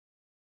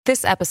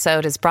This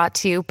episode is brought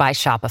to you by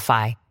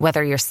Shopify.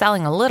 Whether you're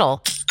selling a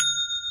little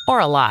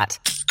or a lot,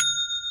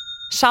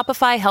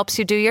 Shopify helps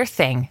you do your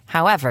thing,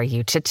 however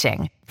you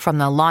cha-ching. From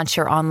the launch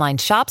your online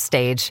shop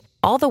stage,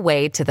 all the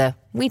way to the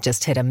we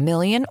just hit 1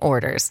 million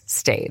orders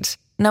stage.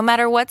 No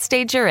matter what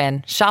stage you're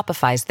in,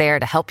 Shopify's there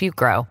to help you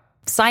grow.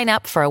 Sign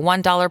up for a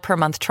 $1 per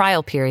month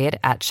trial period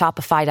at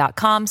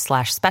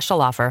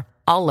shopify.com/special offer,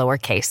 all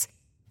lowercase.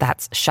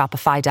 That's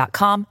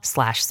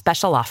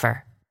shopify.com/special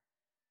offer.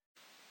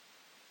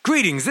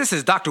 Greetings, this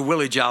is Dr.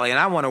 Willie Jolly, and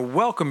I want to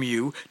welcome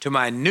you to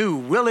my new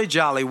Willie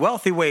Jolly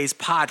Wealthy Ways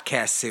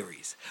podcast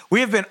series.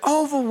 We have been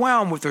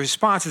overwhelmed with the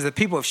responses that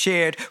people have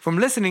shared from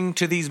listening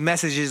to these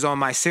messages on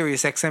my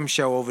SiriusXM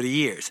show over the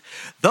years.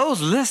 Those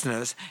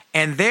listeners,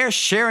 and they're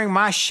sharing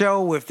my show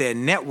with their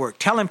network,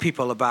 telling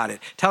people about it,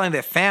 telling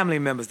their family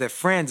members, their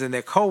friends, and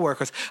their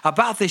coworkers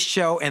about this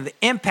show and the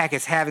impact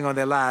it's having on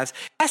their lives.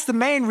 That's the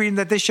main reason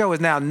that this show is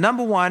now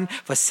 #1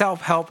 for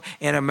self-help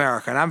in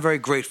America, and I'm very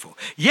grateful.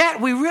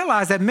 Yet, we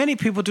realize that many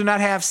people do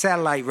not have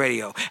satellite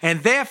radio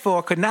and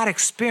therefore could not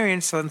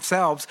experience for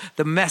themselves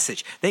the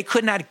message. They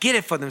could not get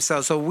it for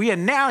themselves. So we are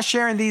now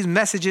sharing these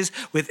messages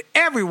with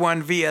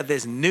everyone via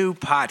this new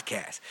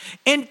podcast.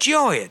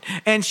 Enjoy it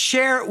and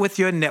share it with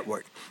your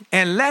network.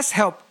 And let's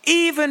help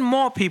even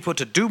more people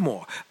to do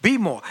more, be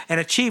more,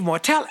 and achieve more.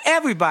 Tell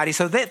everybody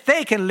so that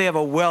they can live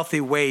a Wealthy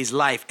Ways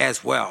life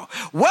as well.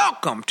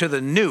 Welcome to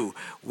the new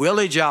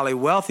Willie Jolly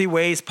Wealthy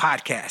Ways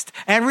podcast.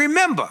 And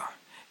remember,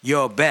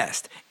 your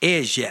best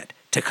is yet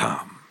to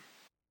come.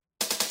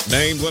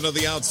 Named one of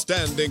the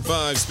outstanding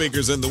 5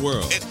 speakers in the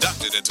world.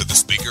 Inducted into the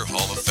Speaker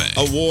Hall of Fame.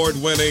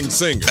 Award-winning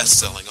singer.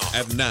 Best-selling author.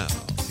 And now,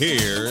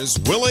 here's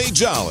Willie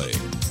Jolly.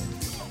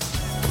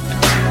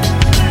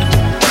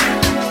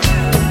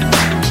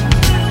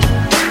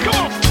 Come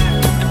on.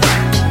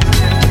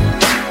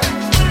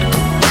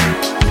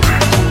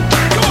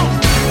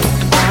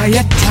 Are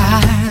you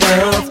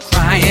tired of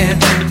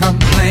crying and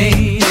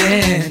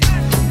complaining?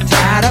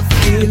 Tired of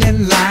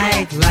feeling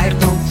like life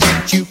don't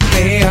treat you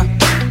fair?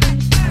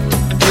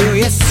 Do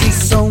you see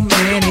so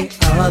many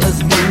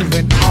others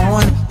moving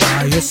on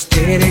while you're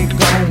steady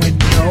going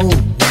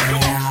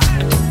nowhere?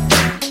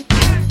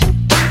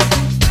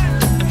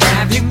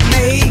 Have you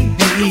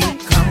maybe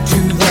come to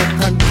the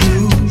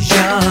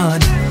conclusion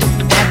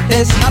that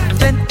there's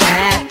nothing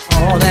at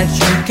all that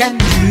you can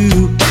do?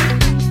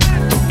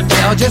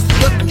 Well, just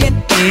look in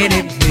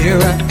any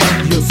mirror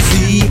and you'll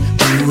see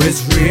who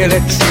is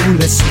really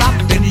truly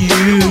stopping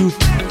you.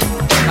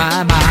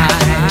 My.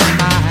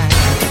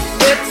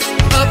 It's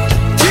up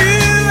to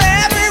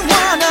every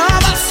one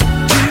of us to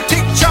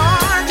take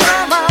charge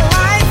of our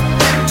life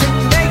and to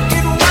make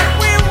it what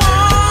we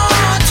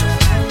want.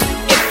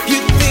 If you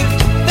think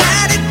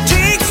that it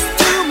takes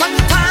too much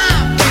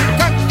time, think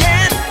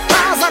again,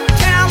 'cause I'm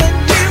telling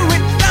you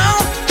it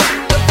don't.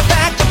 The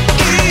fact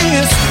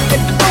is,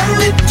 it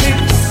only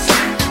takes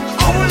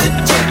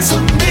a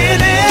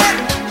minute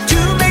to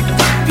make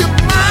up your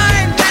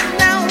mind that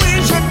now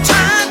is your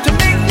time to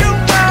make your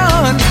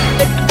run.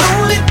 It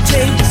only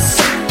takes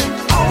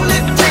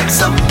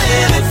a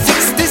minute,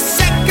 60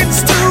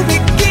 seconds to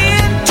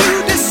begin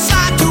to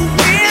decide to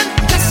win.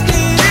 Just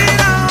get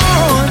it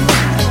on.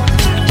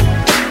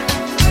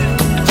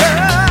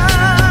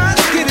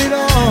 Just get it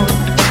on.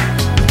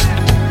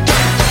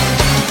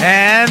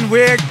 And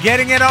we're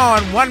getting it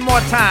on one more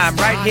time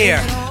right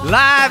here,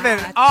 live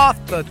and off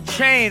the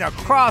chain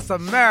across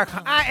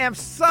America. I am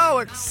so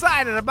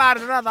excited about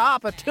another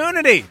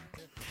opportunity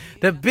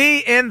to be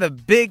in the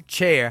big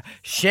chair,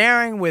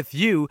 sharing with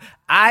you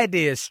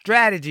ideas,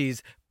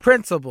 strategies,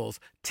 principles,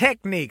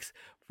 techniques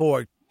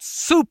for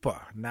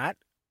super, not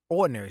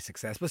ordinary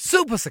success, but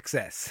super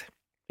success.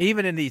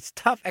 Even in these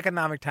tough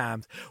economic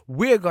times,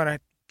 we're going to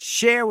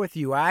share with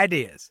you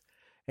ideas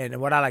and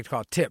what I like to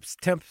call tips.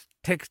 Tips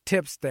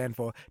stand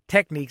for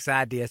techniques,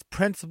 ideas,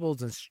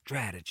 principles, and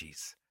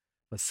strategies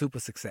for super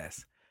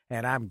success.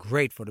 And I'm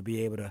grateful to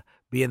be able to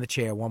be in the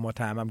chair one more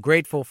time. I'm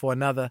grateful for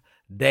another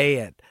day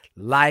at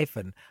life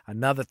and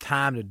another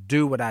time to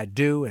do what I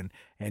do and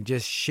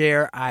just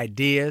share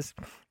ideas.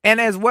 And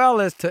as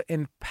well as to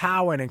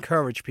empower and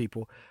encourage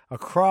people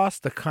across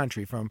the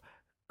country from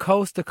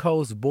coast to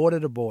coast, border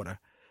to border,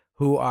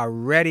 who are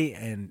ready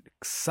and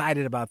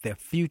excited about their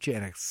future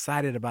and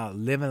excited about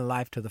living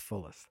life to the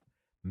fullest,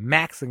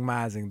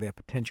 maximizing their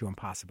potential and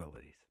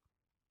possibilities.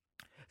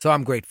 So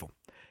I'm grateful.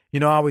 You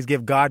know, I always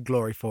give God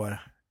glory for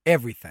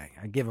everything.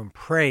 I give him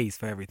praise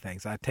for everything.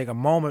 So I take a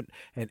moment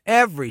in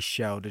every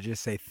show to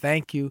just say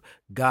thank you,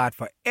 God,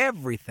 for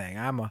everything.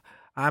 I'm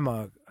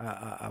a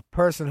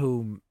person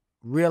who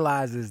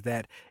realizes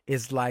that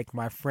it's like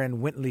my friend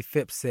Wintley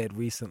Phipps said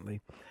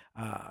recently.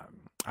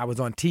 I was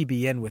on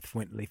TBN with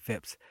Wintley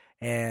Phipps,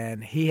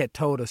 and he had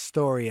told a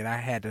story, and I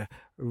had to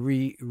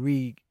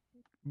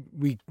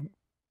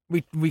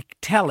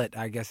retell it,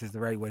 I guess is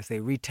the right way to say,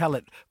 retell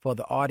it for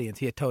the audience.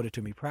 He had told it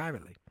to me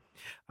privately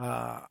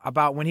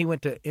about when he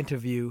went to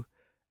interview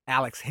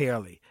Alex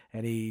Haley,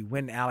 and he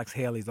went to Alex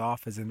Haley's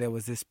office, and there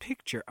was this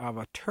picture of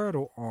a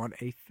turtle on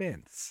a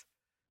fence.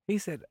 He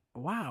said,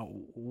 wow,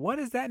 what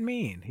does that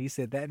mean? He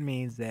said, that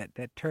means that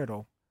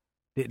turtle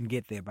didn't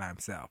get there by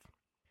himself.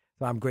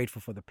 So I'm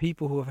grateful for the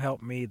people who have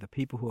helped me, the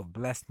people who have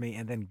blessed me,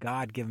 and then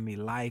God giving me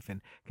life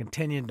and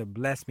continuing to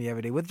bless me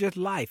every day with just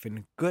life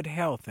and good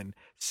health and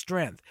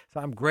strength. So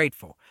I'm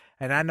grateful.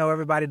 And I know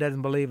everybody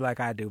doesn't believe like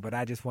I do, but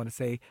I just want to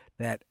say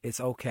that it's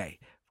okay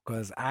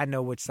because I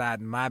know which side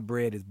my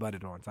bread is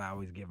buttered on, so I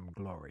always give him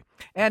glory.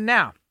 And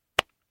now,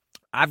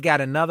 I've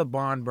got another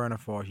barn burner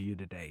for you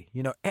today.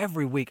 You know,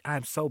 every week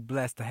I'm so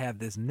blessed to have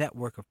this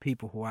network of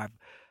people who I've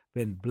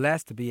been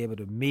blessed to be able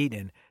to meet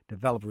and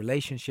develop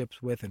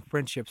relationships with and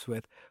friendships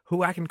with,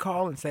 who I can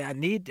call and say, I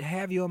need to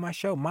have you on my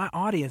show. My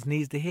audience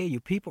needs to hear you.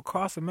 People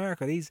across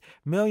America, these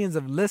millions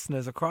of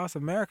listeners across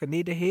America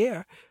need to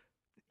hear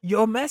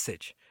your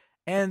message.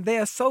 And they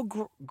are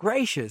so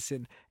gracious.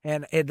 And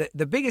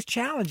the biggest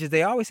challenge is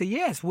they always say,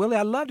 yes, Willie,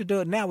 I'd love to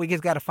do it now. We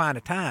just got to find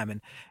a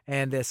time.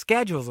 And their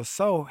schedules are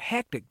so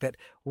hectic that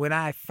when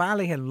I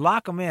finally can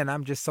lock them in,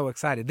 I'm just so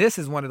excited. This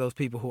is one of those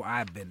people who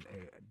I've been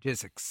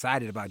just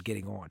excited about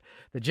getting on.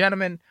 The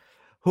gentleman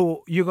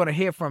who you're going to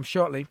hear from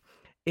shortly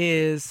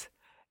is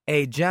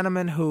a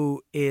gentleman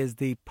who is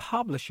the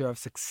publisher of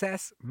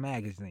Success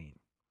Magazine.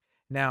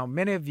 Now,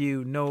 many of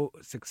you know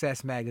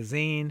Success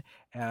Magazine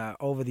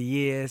over the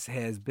years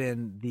has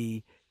been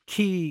the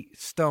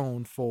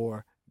keystone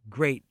for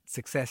great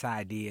success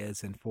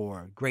ideas and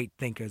for great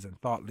thinkers and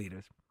thought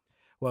leaders.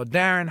 Well,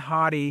 Darren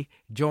Hardy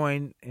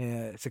joined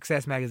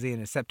Success Magazine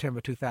in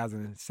September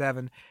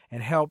 2007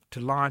 and helped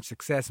to launch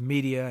Success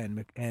Media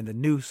and the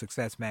new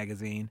Success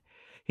Magazine.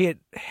 He had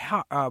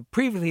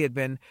previously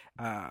been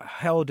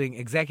holding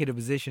executive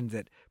positions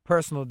at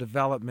personal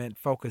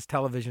development-focused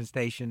television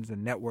stations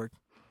and networks.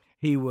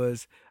 He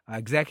was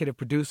executive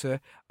producer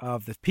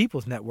of the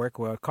People's Network,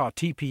 called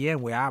TPN,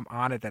 where I'm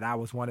honored that I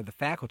was one of the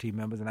faculty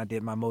members and I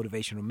did my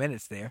motivational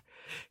minutes there.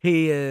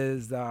 He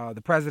is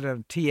the president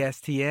of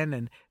TSTN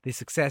and the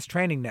Success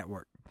Training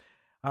Network.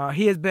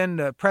 He has been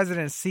the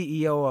president and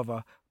CEO of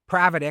a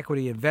private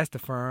equity investor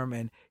firm,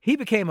 and he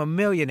became a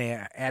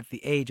millionaire at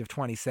the age of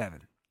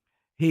 27.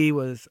 He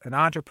was an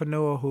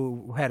entrepreneur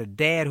who had a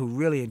dad who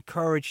really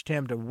encouraged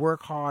him to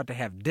work hard, to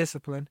have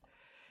discipline.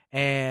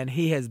 And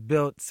he has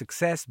built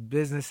success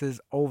businesses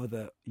over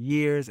the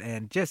years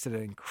and just an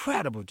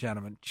incredible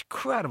gentleman,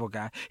 incredible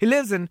guy. He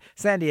lives in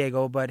San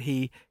Diego, but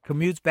he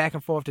commutes back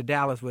and forth to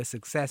Dallas where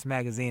Success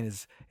Magazine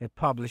is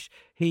published.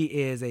 He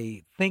is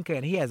a thinker,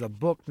 and he has a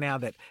book now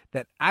that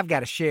I've got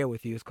to share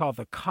with you. It's called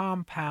The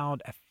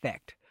Compound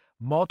Effect,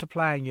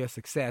 Multiplying Your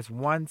Success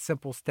One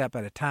Simple Step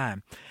at a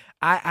Time.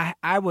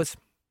 I was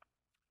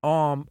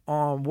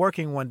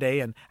working one day,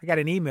 and I got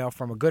an email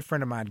from a good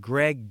friend of mine,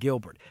 Greg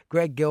Gilbert.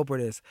 Greg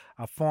Gilbert is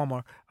a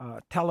former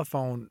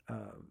telecom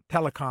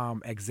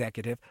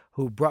executive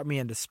who brought me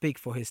in to speak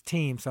for his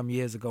team some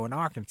years ago in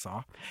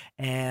Arkansas.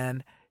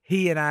 And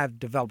he and I have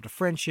developed a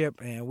friendship,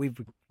 and we've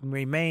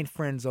remained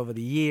friends over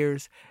the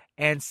years.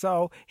 And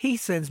so he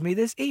sends me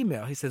this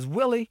email. He says,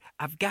 Willie,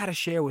 I've got to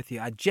share with you.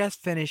 I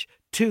just finished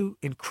 2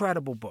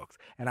 incredible books,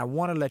 and I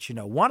want to let you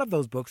know. One of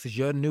those books is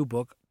your new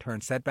book,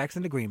 Turn Setbacks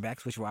into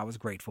Greenbacks, which I was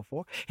grateful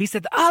for. He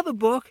said the other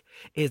book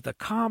is The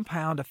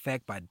Compound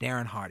Effect by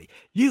Darren Hardy.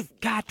 You've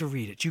got to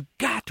read it. You've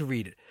got to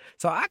read it.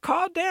 So I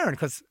called Darren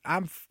because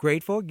I'm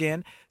grateful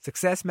again.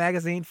 Success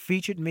Magazine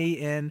featured me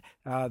in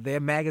their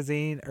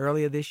magazine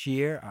earlier this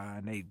year.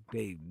 And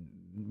they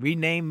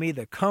renamed me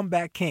the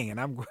Comeback King, and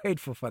I'm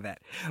grateful for that.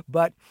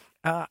 But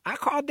I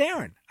called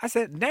Darren. I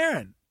said,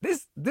 Darren,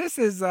 this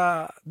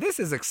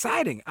is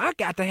exciting. I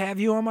got to have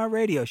you on my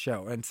radio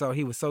show. And so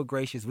he was so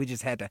gracious. We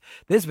just had to,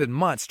 this has been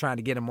months trying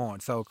to get him on.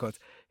 So, cause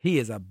he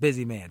is a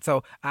busy man.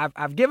 So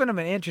I've given him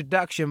an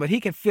introduction, but he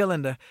can fill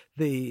in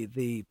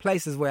the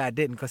places where I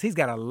didn't, cause he's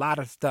got a lot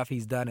of stuff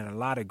he's done and a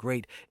lot of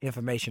great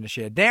information to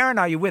share. Darren,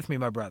 are you with me,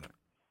 my brother?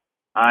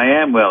 I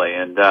am, Willie,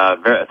 and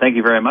thank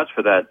you very much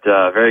for that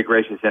very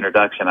gracious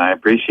introduction. I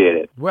appreciate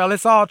it. Well,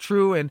 it's all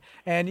true,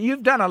 and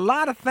you've done a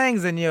lot of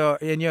things in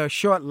your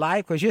short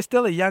life because you're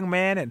still a young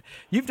man, and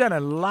you've done a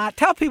lot.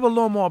 Tell people a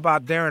little more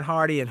about Darren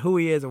Hardy and who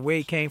he is and where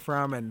he came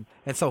from and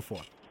so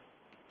forth.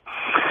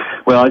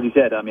 Well, as you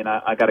said, I mean,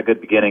 I got a good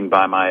beginning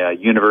by my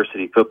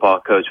university football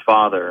coach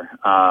father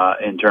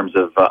in terms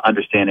of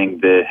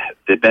understanding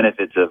the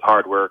benefits of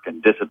hard work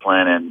and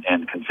discipline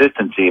and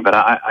consistency. But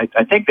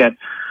I think that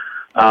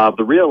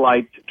the real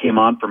light came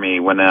on for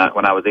me when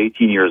I was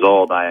 18 years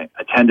old. I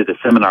attended a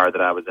seminar that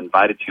I was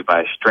invited to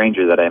by a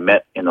stranger that I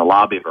met in the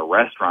lobby of a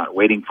restaurant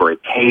waiting for a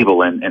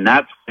table. And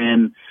that's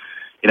when,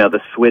 the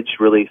switch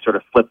really sort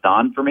of flipped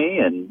on for me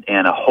and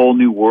a whole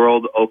new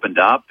world opened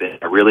up. And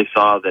I really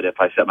saw that if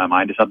I set my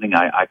mind to something,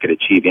 I could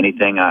achieve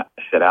anything I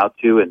set out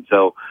to. And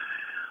so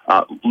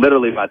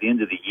literally by the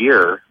end of the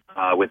year,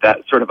 with that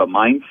sort of a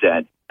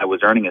mindset, I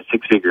was earning a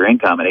 6-figure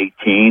income at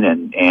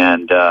 18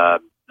 and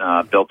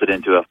built it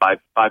into a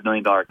 $5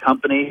 million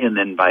company, and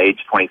then by age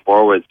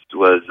 24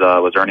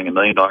 was earning $1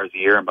 million a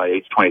year, and by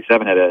age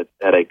 27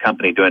 had a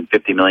company doing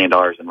 $50 million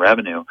in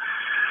revenue.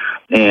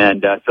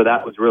 And so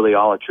that was really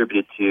all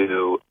attributed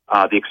to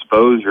the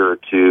exposure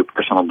to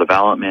personal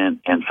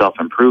development and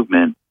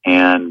self-improvement.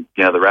 And,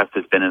 the rest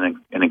has been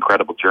an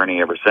incredible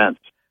journey ever since.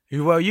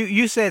 Well,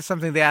 you said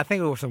something there. I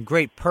think it was some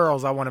great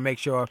pearls I want to make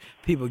sure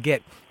people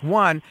get.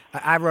 One,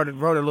 I wrote a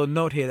little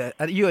note here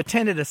that you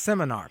attended a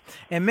seminar,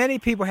 and many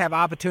people have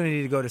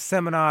opportunity to go to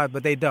seminars,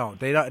 but they don't.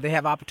 They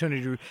have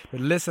opportunity to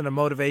listen to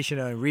motivation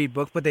and read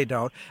books, but they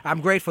don't.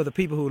 I'm grateful for the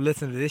people who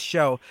listen to this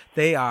show.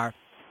 They are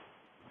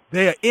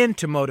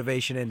into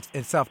motivation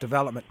and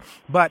self-development.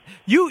 But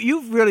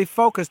you've really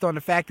focused on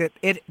the fact that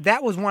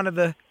that was one of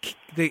the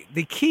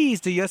keys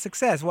to your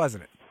success,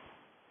 wasn't it?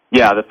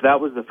 Yeah, that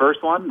was the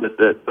first one. That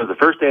was the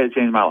first day that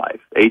changed my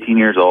life. 18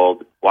 years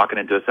old, walking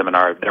into a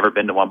seminar. I've never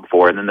been to one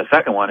before. And then the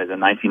second one is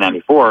in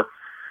 1994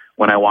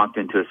 when I walked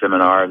into a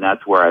seminar, and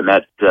that's where I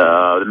met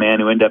the man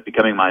who ended up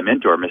becoming my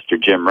mentor, Mr.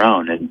 Jim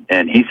Rohn.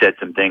 And he said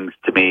some things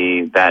to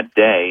me that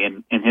day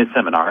in his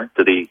seminar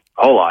to the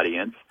whole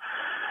audience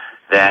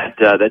that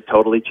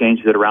totally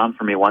changed it around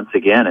for me once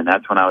again. And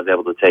that's when I was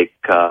able to take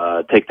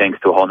things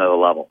to a whole nother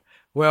level.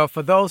 Well,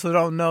 for those who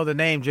don't know the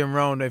name Jim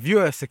Rohn, if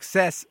you're a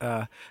success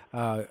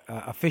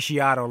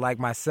aficionado like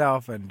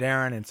myself and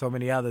Darren and so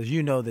many others,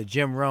 you know that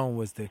Jim Rohn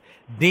was the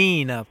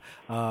dean of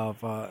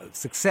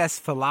success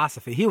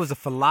philosophy. He was a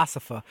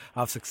philosopher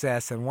of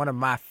success and one of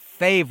my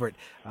favorite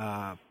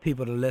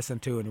people to listen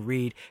to and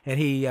read. And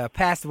he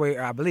passed away,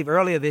 I believe,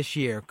 earlier this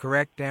year.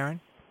 Correct, Darren?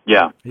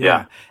 Yeah.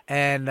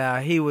 And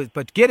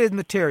but get his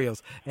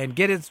materials and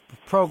get his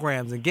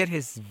programs and get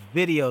his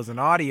videos and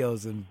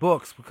audios and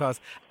books, because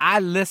I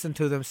listen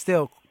to them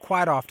still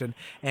quite often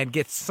and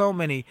get so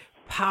many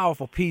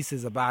powerful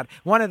pieces about it.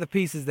 One of the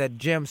pieces that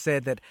Jim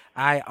said that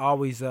I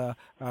always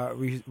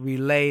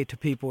relay to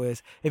people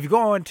is, if you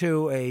go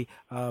into a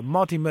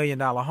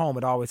multi-million-dollar home,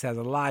 it always has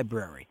a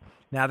library.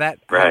 Now,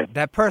 that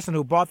person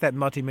who bought that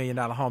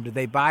multi-million-dollar home, did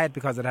they buy it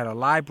because it had a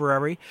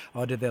library,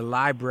 or did their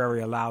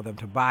library allow them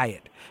to buy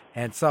it?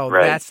 And so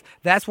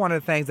that's one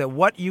of the things, that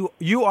what you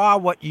are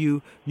what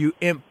you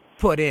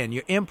input in.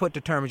 Your input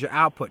determines your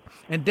output.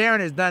 And Darren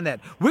has done that.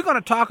 We're going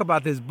to talk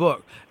about this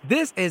book.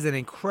 This is an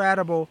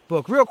incredible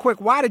book. Real quick,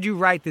 why did you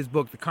write this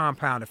book, The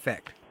Compound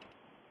Effect?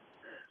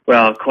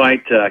 Well,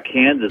 quite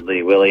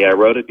candidly, Willie, I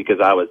wrote it because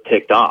I was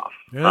ticked off.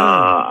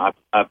 Yeah.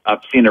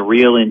 I've seen a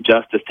real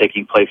injustice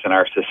taking place in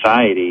our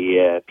society.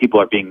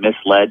 People are being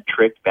misled,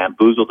 tricked,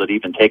 bamboozled, and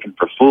even taken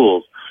for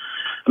fools.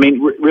 I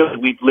mean, really,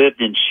 we've lived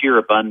in sheer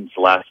abundance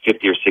the last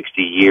 50 or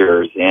 60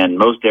 years, and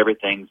most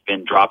everything's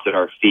been dropped at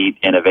our feet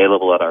and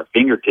available at our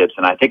fingertips,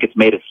 and I think it's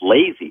made us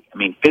lazy. I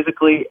mean,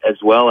 physically as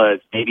well as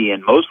maybe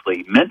and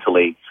mostly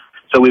mentally.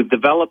 So we've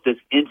developed this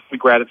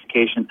instant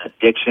gratification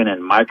addiction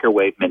and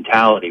microwave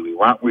mentality. We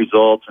want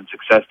results and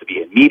success to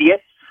be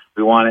immediate.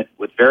 We want it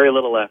with very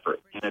little effort.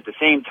 And at the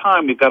same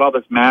time, we've got all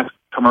this mass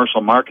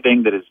commercial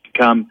marketing that has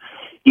become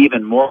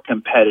even more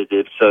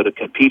competitive. So to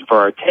compete for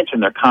our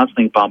attention, they're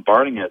constantly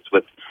bombarding us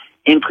with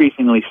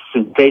increasingly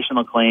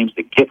sensational claims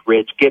to get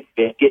rich, get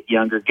fit, get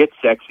younger, get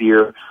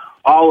sexier,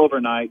 all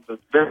overnight with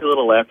very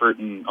little effort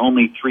and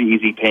only 3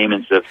 easy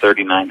payments of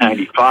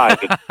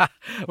 $39.95.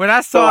 When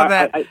I saw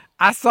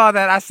I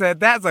said,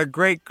 that's a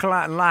great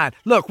line.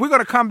 Look, we're going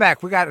to come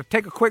back. We got to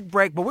take a quick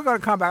break, but we're going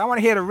to come back. I want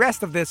to hear the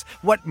rest of this,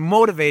 what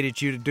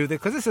motivated you to do this,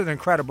 because this is an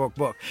incredible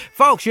book.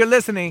 Folks, you're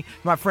listening to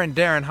my friend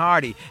Darren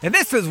Hardy, and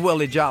this is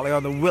Willie Jolly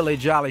on the Willie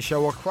Jolly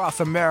Show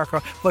across America.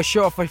 For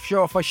sure, for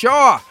sure, for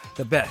sure,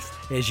 the best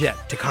is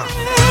yet to come.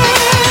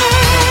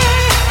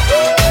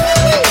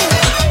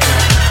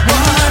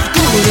 What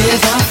good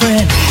is our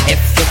friend if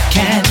you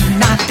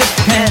cannot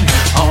depend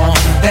on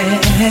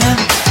them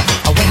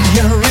when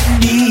you're in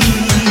need?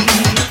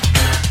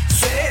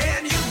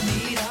 Said you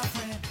need a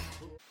friend.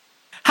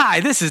 Hi,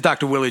 this is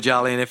Dr. Willie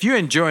Jolly, and if you're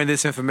enjoying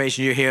this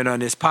information you're hearing on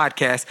this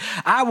podcast,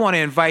 I want to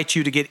invite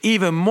you to get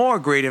even more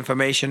great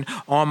information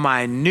on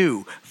my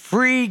new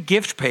free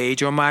gift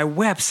page on my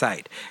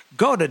website.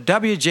 Go to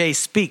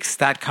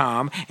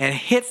wjspeaks.com and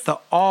hit the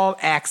All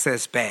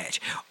Access badge.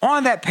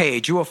 On that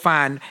page, you will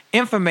find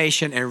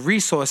information and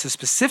resources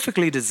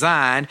specifically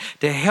designed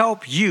to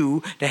help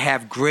you to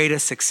have greater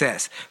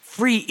success.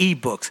 Free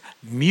ebooks,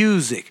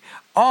 music,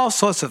 all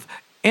sorts of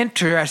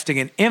interesting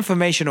and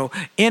informational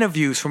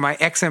interviews for my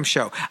XM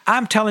show.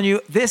 I'm telling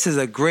you, this is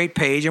a great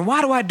page. And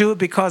why do I do it?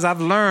 Because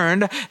I've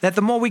learned that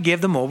the more we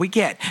give, the more we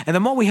get. And the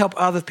more we help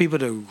other people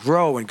to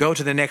grow and go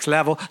to the next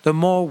level, the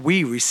more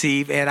we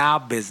receive in our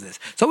business.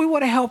 So we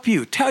want to help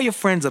you. Tell your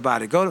friends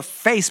about it. Go to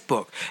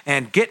Facebook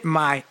and get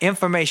my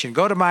information.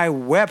 Go to my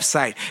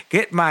website,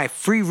 get my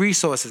free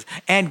resources,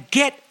 and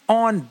get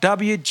on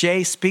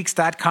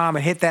wjspeaks.com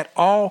and hit that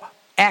All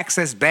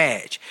Access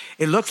badge.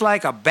 It looks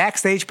like a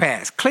backstage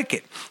pass. Click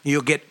it.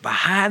 You'll get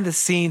behind the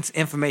scenes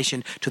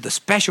information to the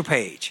special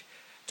page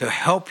to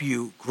help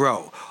you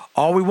grow.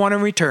 All we want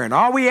in return,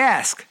 all we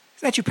ask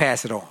is that you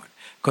pass it on,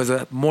 because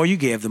the more you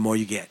give, the more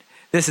you get.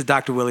 This is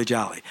Dr. Willie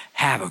Jolly.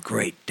 Have a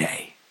great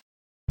day.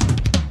 Gotta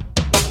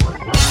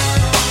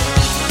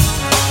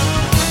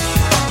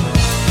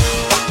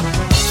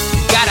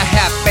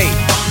have faith.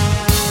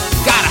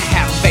 Gotta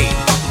have faith.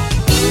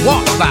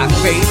 Walk.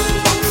 faith,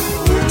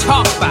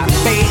 talk by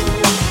faith,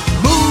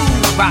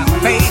 move by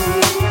faith,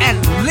 and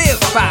live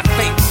by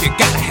faith. You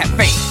gotta have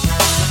faith.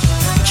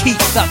 Keep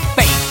the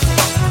faith.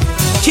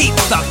 Keep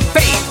the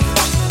faith.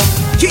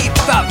 Keep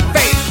the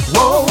faith.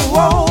 Whoa,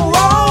 whoa,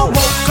 whoa.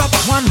 Woke up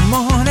one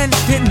morning,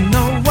 didn't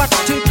know what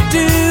to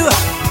do.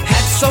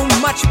 Had so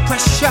much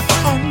pressure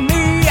on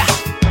me.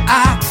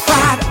 I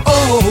cried,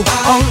 oh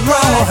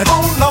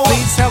Lord,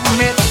 please help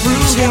me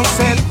through. He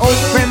said,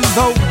 open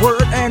the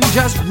word and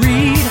just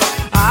read.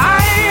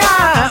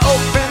 I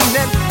opened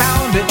and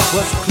found it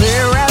was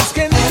clear as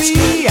can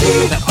be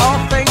that all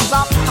things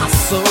are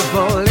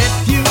possible if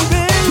you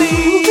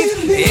believe.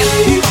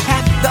 If you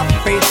have the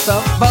faith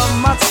of a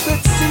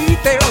mustard seed,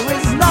 there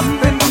is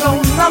nothing,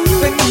 no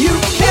nothing you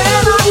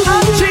cannot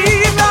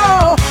achieve.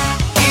 No,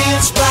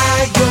 It's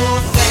by your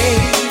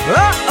faith.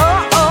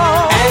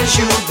 As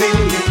you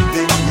believe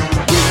in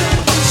you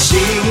will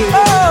receive.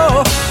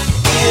 Oh,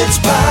 It's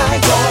by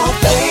your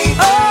faith.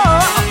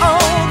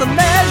 the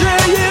measure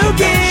you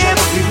give,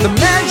 the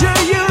measure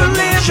you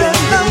live in,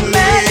 the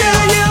measure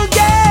you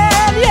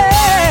get,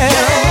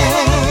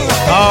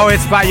 yeah. Oh,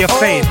 it's by your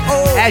faith.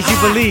 As you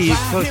believe,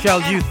 so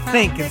shall you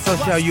think, and so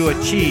shall you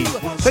achieve.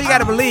 So you got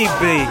to believe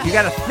big, you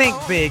got to think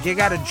big, you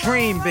got to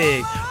dream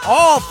big.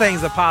 All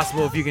things are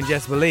possible if you can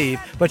just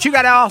believe, but you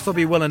got to also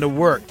be willing to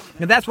work.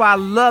 And that's why I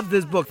love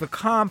this book, The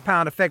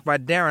Compound Effect by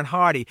Darren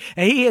Hardy.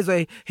 And he's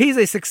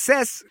a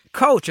success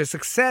coach, a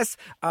success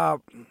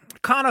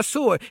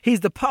connoisseur.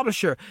 He's the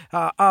publisher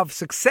of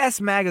Success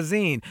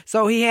Magazine.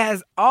 So he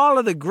has all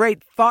of the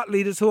great thought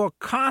leaders who are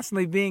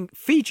constantly being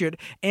featured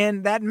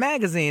in that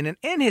magazine. And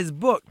in his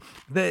book,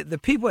 the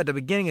people at the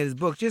beginning of his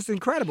book, just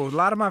incredible. A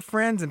lot of my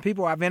friends and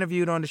people I've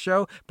interviewed on the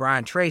show,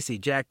 Brian Tracy,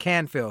 Jack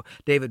Canfield,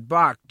 David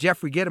Bach,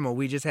 Jeffrey Gitomer,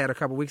 we just had a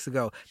couple weeks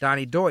ago,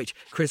 Donnie Deutsch,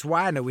 Chris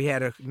Widener, we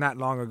had not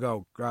long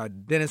ago,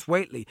 Dennis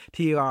Waitley,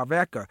 T.R.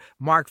 Becker,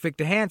 Mark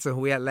Victor Hansen,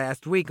 who we had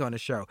last week on the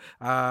show,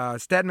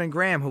 Stedman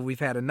Graham, who we've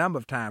had a number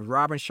of times,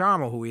 Robin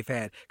Sharma, who we've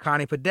had,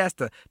 Connie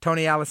Podesta,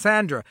 Tony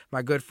Alessandra,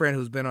 my good friend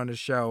who's been on the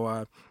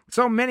show.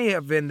 So many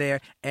have been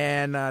there,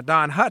 and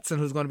Don Hudson,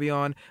 who's going to be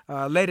on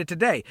later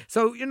today.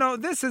 So,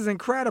 this is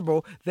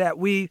incredible that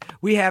we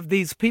have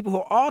these people who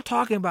are all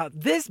talking about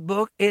this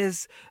book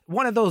is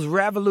one of those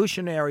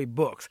revolutionary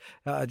books.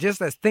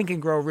 Just as Think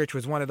and Grow Rich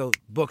was one of those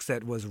books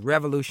that was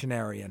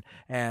revolutionary,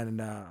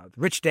 and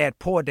Rich Dad,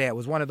 Poor Dad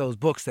was one of those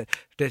books that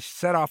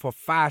set off a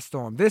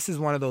firestorm. This is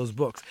one of those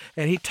books,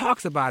 and he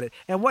talks about it.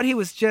 And what he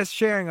was just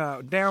sharing,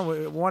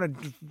 Darren,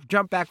 wanted to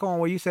jump back on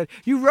where you said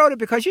you wrote it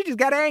because you just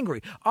got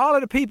angry. All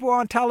of the people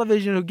on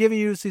television who giving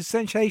you these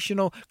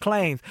sensational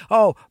claims.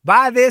 Oh,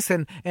 buy this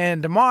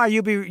and tomorrow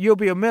you'll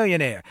be a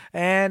millionaire.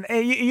 And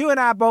you and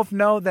I both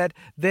know that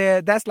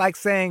that's like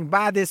saying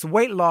buy this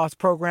weight loss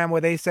program where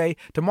they say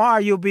tomorrow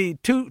you'll be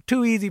two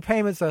easy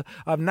payments of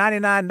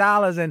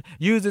 $99 and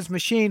use this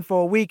machine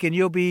for a week and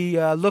you'll be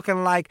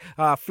looking like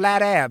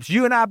flat abs.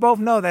 You and I both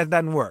know that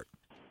doesn't work.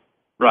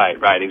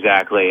 Right,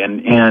 exactly.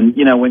 And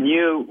when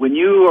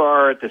you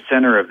are at the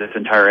center of this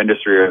entire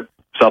industry of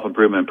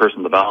self-improvement and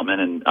personal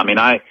development, and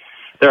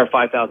there are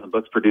 5,000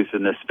 books produced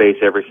in this space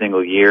every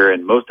single year,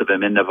 and most of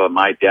them end up on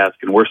my desk,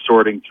 and we're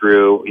sorting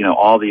through,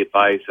 all the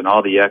advice and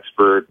all the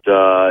expert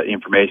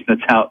information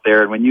that's out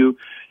there. And when you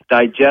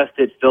digest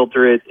it,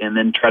 filter it, and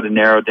then try to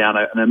narrow down,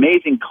 an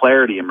amazing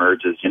clarity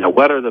emerges.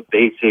 What are the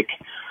basic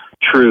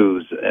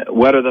truths?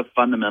 What are the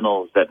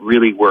fundamentals that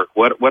really work?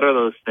 What are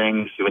those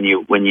things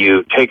when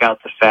you take out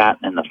the fat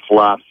and the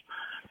fluff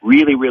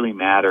really, really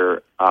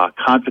matter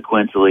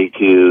consequentially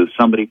to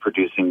somebody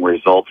producing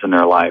results in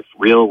their life,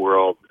 real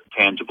world,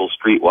 tangible,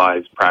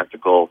 streetwise,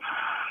 practical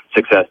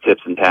success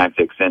tips and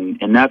tactics.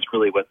 And that's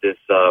really what this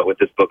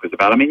book is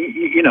about.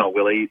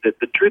 Willie,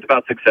 the truth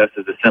about success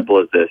is as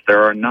simple as this.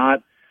 There are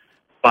not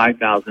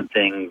 5,000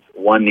 things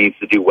one needs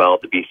to do well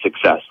to be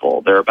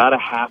successful. There are about a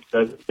half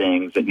dozen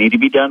things that need to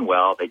be done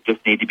well. They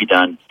just need to be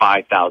done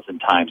 5,000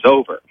 times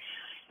over.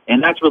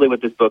 And that's really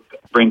what this book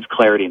brings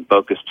clarity and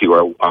focus to,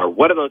 are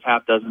what are those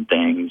half dozen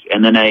things,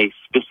 and then a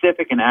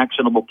specific and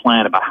actionable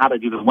plan about how to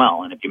do them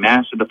well. And if you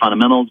master the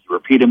fundamentals, you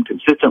repeat them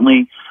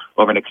consistently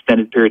over an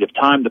extended period of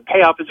time, the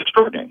payoff is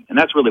extraordinary. And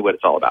that's really what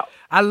it's all about.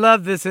 I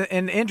love this.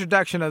 In the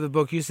introduction of the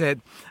book, you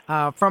said,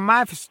 from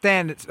my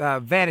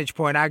vantage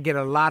point, I get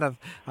a lot of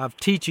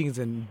teachings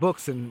and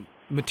books and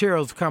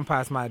materials come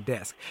past my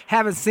desk.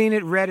 Haven't seen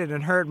it, read it,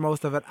 and heard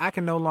most of it, I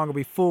can no longer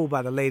be fooled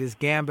by the latest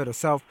gambit or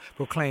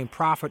self-proclaimed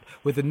prophet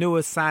with the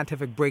newest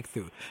scientific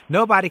breakthrough.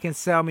 Nobody can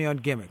sell me on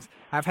gimmicks.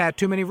 I've had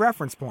too many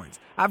reference points.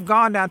 I've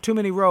gone down too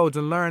many roads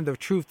and learned the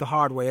truth the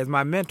hard way. As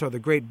my mentor, the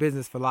great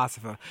business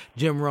philosopher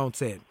Jim Rohn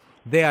said,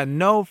 there are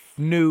no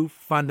new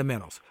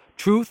fundamentals.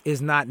 Truth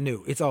is not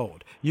new. It's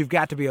old. You've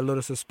got to be a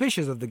little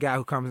suspicious of the guy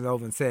who comes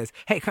over and says,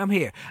 hey, come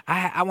here.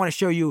 I want to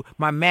show you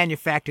my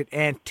manufactured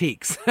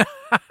antiques.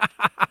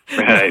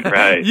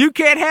 Right. You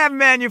can't have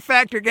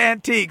manufactured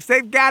antiques.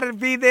 They've got to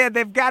be there.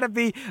 They've got to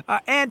be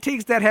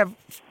antiques that have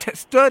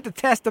stood the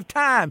test of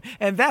time.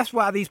 And that's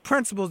why these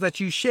principles that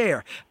you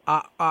share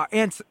are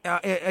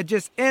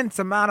just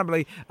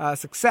insurmountably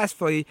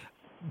successfully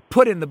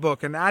put in the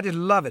book, and I just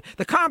love it.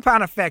 The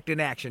compound effect in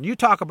action. You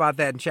talk about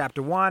that in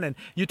chapter 1, and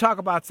you talk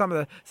about some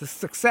of the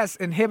success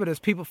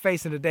inhibitors people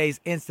face in today's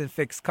instant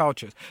fix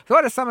cultures. So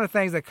what are some of the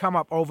things that come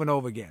up over and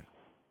over again?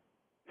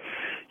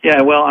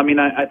 Yeah, well, I mean,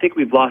 I think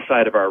we've lost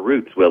sight of our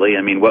roots, Willie.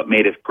 I mean, what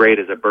made us great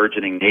as a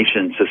burgeoning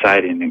nation,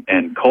 society,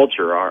 and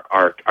culture,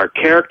 our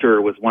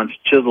character was once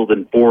chiseled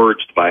and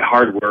forged by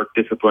hard work,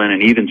 discipline,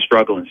 and even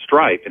struggle and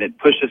strife, and it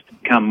pushed us to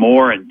become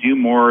more and do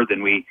more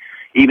than we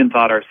even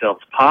thought ourselves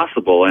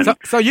possible. And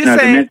so you're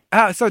saying,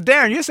 so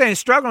Darren, you're saying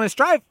struggle and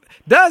strife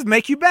does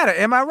make you better.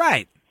 Am I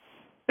right?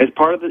 It's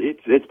part of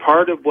it's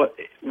part of what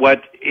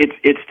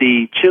it's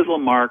the chisel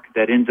mark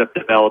that ends up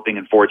developing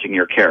and forging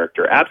your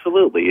character.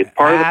 Absolutely, it's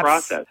part of the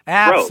process.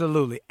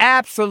 Absolutely,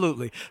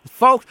 absolutely,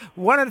 folks.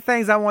 One of the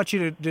things I want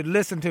you to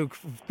listen to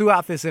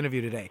throughout this interview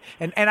today,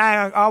 and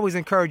I always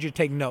encourage you to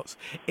take notes,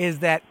 is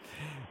that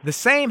the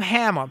same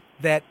hammer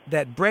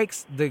that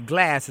breaks the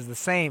glass is the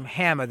same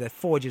hammer that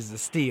forges the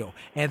steel.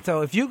 And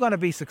so if you're going to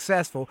be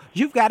successful,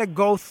 you've got to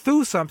go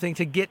through something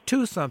to get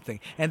to something.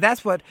 And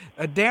that's what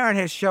Darren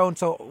has shown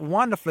so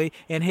wonderfully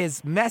in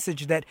his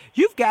message, that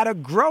you've got to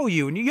grow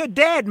you. And your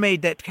dad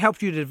made that,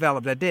 helped you to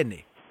develop that, didn't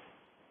he?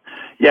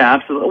 Yeah,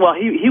 absolutely. Well,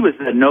 he was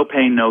a no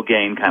pain, no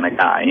gain kind of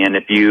guy. And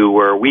if you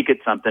were weak at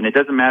something, it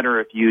doesn't matter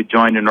if you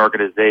joined an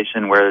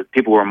organization where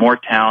people were more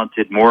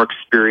talented, more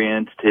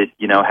experienced,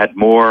 had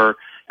more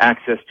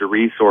access to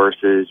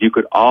resources, you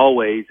could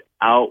always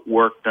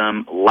outwork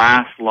them,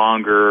 last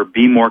longer,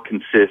 be more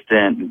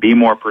consistent, and be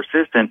more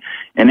persistent.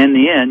 And in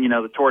the end,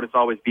 the tortoise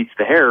always beats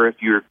the hare. If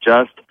you're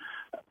just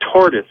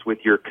tortoise with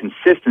your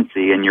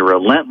consistency and your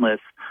relentless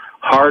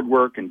hard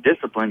work and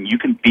discipline, you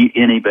can beat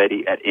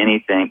anybody at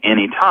anything,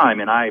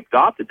 anytime. And I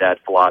adopted that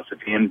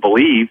philosophy and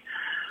believe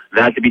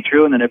that to be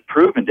true, and then have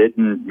proven it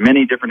in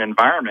many different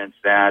environments,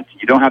 that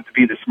you don't have to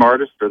be the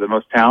smartest or the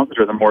most talented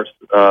or the more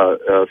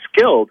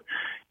skilled.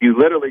 You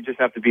literally just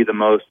have to be the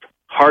most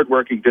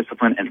hardworking,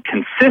 disciplined, and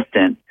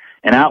consistent,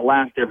 and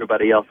outlast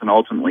everybody else, and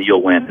ultimately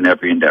you'll win in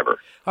every endeavor.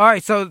 All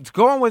right, so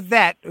going with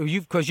that,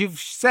 because you've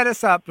set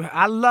us up,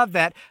 I love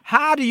that.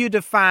 How do you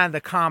define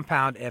the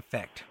compound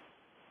effect?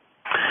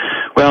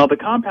 Well, the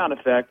compound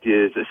effect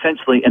is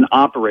essentially an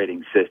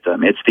operating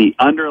system. It's the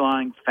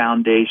underlying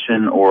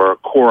foundation or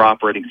core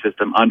operating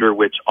system under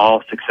which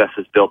all success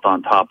is built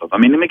on top of. I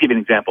mean, let me give you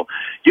an example.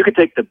 You could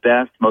take the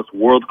best, most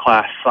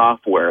world-class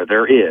software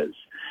there is,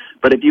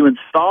 but if you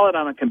install it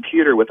on a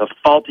computer with a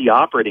faulty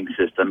operating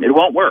system, it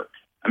won't work.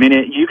 I mean,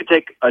 you could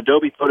take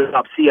Adobe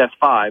Photoshop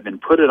CS5 and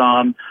put it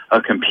on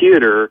a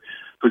computer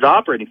whose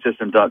operating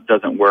system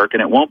doesn't work,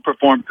 and it won't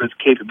perform to its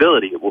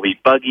capability. It will be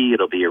buggy,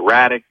 it'll be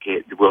erratic,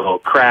 it will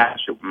crash,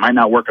 it might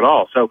not work at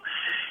all. So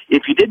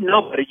if you didn't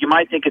know about it, you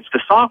might think it's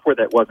the software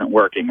that wasn't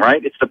working,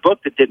 right? It's the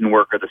book that didn't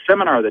work, or the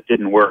seminar that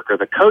didn't work, or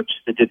the coach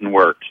that didn't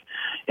work.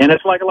 And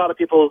it's like a lot of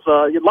people's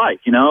life,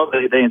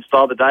 They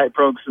install the diet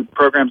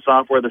program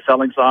software, the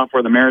selling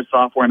software, the marriage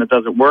software, and it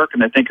doesn't work,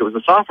 and they think it was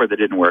the software that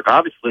didn't work.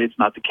 Obviously, it's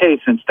not the case,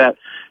 since that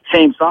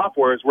same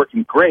software is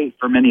working great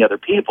for many other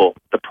people.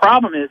 The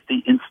problem is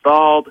it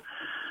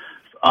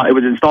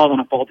was installed on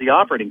a faulty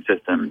operating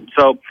system.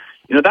 So,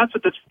 that's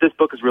what this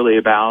book is really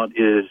about,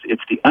 is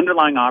it's the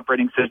underlying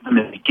operating system.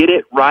 If you get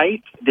it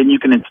right, then you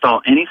can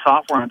install any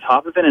software on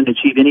top of it and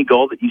achieve any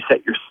goal that you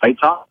set your sights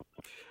on.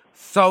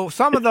 So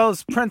some of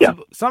those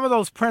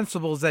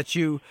principles that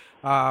you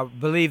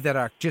believe that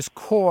are just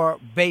core,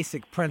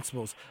 basic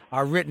principles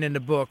are written in the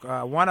book.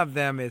 One of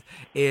them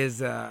is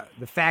the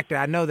fact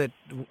that I know that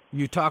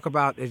you talk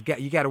about is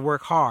you got to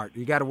work hard.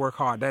 You got to work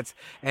hard.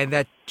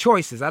 That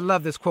choices. I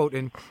love this quote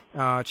in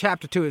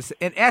chapter 2. Is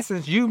in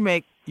essence, you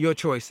make your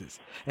choices,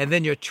 and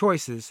then your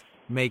choices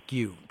make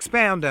you.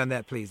 Expound on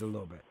that, please, a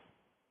little bit.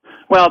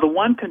 Well, the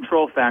one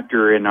control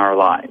factor in our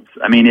lives,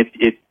 I mean,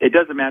 it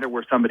doesn't matter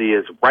where somebody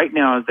is right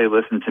now as they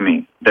listen to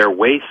me. Their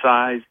waist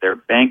size, their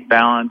bank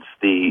balance,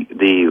 the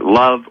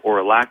love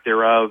or lack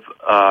thereof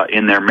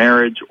in their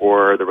marriage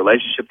or the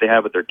relationship they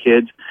have with their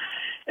kids,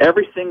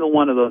 every single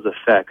one of those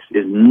effects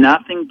is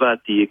nothing but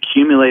the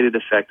accumulated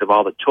effect of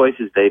all the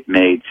choices they've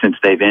made since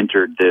they've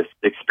entered this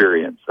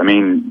experience. I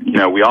mean,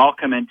 we all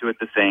come into it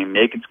the same,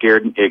 naked,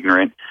 scared, and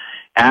ignorant.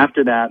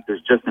 After that,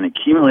 there's just an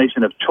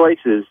accumulation of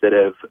choices that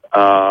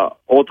have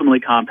ultimately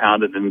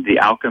compounded into the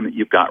outcome that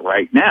you've got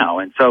right now.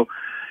 And so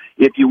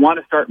if you want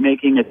to start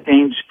making a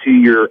change to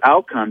your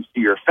outcomes, to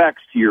your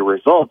effects, to your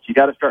results, you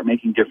got to start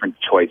making different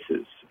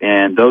choices.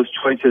 And those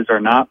choices are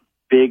not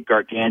big,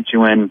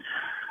 gargantuan,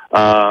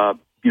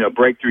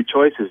 breakthrough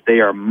choices.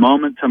 They are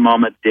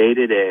moment-to-moment,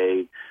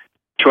 day-to-day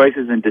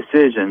choices and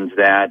decisions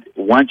that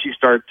once you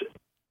start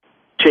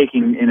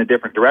taking in a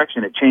different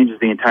direction, it changes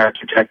the entire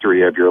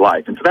trajectory of your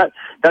life. And so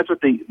that's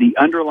what the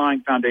underlying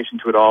foundation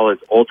to it all is,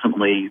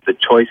 ultimately the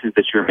choices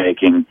that you're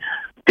making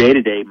day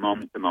to day,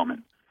 moment to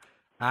moment.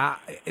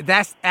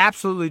 That's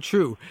absolutely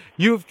true.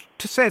 You've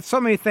said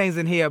so many things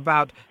in here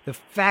about the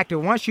fact that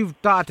once you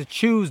start to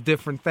choose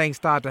different things,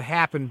 start to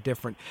happen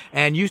different,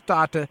 and you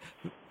start to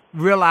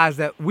realize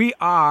that we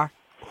are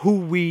who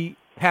we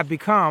have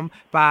become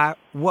by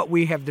what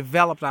we have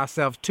developed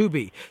ourselves to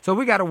be. So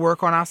we got to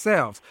work on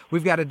ourselves.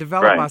 We've got to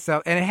develop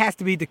ourselves, and it has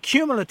to be the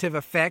cumulative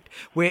effect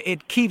where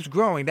it keeps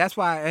growing. That's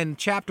why in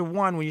chapter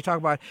 1, when you talk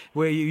about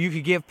where you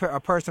could give a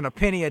person a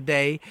penny a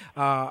day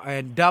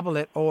and double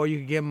it, or you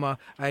could give them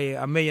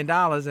 $1 million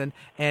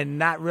and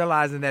not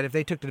realizing that if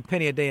they took the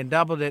penny a day and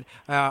doubled it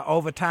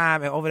over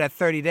time and over that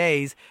 30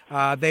 days,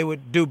 they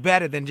would do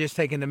better than just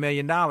taking the $1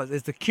 million.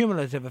 It's the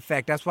cumulative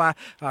effect. That's why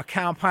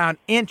compound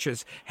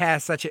interest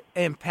has such an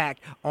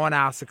impact on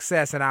our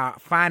success and our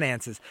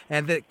finances.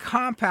 And the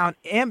compound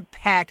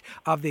impact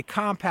of the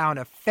compound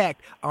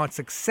effect on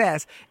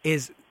success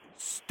is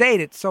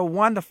stated so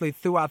wonderfully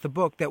throughout the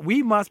book that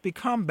we must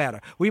become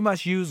better. We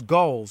must use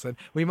goals, and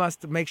we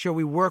must make sure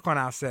we work on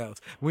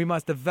ourselves. We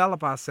must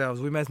develop ourselves.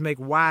 We must make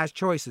wise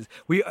choices.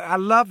 I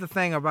love the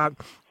thing about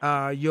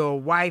your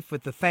wife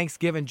with the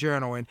Thanksgiving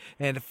journal and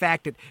the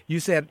fact that you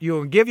said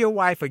you'll give your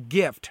wife a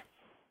gift.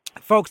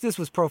 Folks, this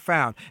was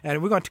profound,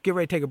 and we're going to get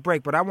ready to take a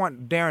break, but I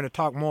want Darren to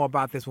talk more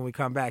about this when we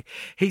come back.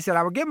 He said,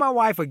 I will give my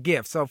wife a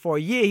gift. So for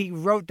a year, he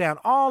wrote down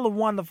all the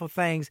wonderful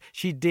things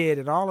she did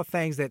and all the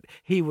things that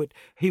he would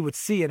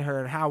see in her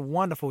and how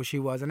wonderful she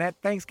was. And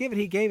at Thanksgiving,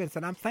 he gave it and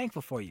said, I'm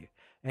thankful for you.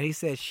 And he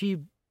said she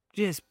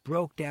just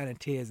broke down in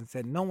tears and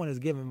said, no one has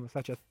given me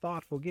such a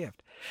thoughtful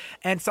gift.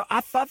 And so I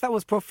thought that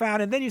was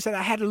profound. And then you said,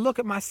 I had to look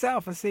at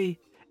myself and see,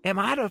 am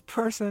I the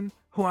person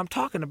who I'm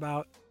talking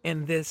about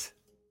in this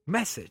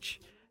message?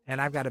 And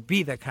I've got to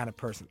be that kind of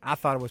person. I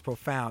thought it was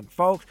profound.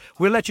 Folks,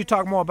 we'll let you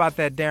talk more about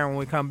that, Darren, when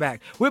we come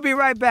back. We'll be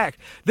right back.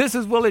 This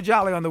is Willie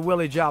Jolly on the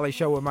Willie Jolly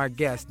Show with my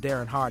guest,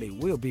 Darren Hardy.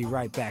 We'll be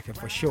right back, and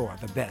for sure,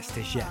 the best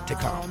is yet to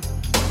come.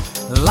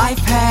 Life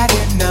had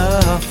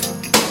enough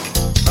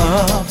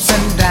ups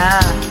and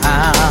downs,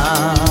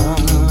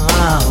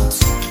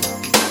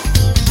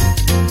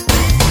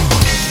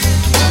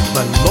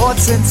 but Lord,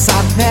 since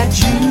I met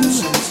you.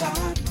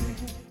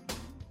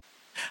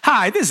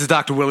 Hi, this is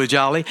Dr. Willie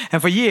Jolly,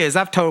 and for years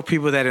I've told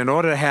people that in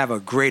order to have a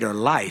greater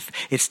life,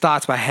 it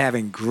starts by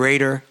having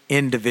greater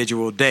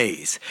individual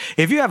days.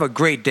 If you have a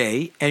great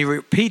day and you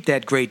repeat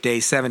that great day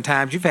 7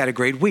 times, you've had a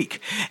great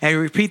week. And you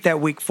repeat that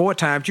week 4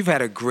 times, you've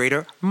had a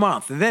greater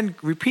month. And then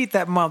repeat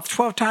that month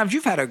 12 times,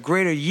 you've had a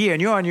greater year,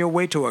 and you're on your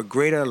way to a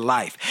greater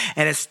life.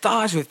 And it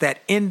starts with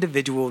that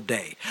individual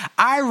day.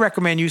 I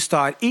recommend you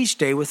start each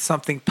day with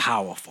something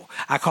powerful.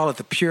 I call it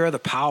the pure, the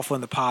powerful,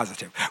 and the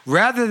positive.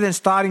 Rather than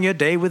starting your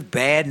day with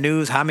bad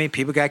news, how many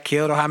people got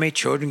killed or how many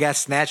children got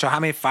snatched or how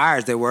many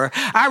fires there were,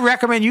 I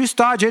recommend you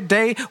start your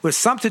day with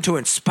something to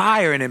inspire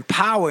and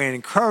empower and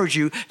encourage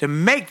you to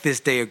make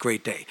this day a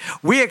great day.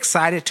 We're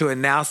excited to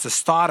announce the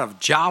start of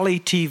Jolly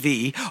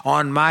TV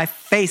on my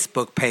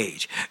Facebook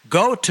page.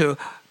 Go to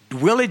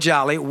Willie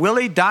Jolly,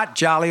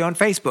 Willie.Jolly on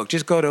Facebook.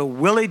 Just go to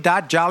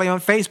Willie.Jolly on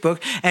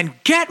Facebook and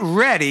get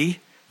ready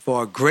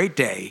for a great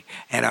day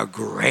and a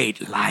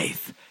great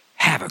life.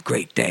 Have a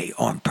great day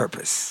on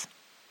purpose.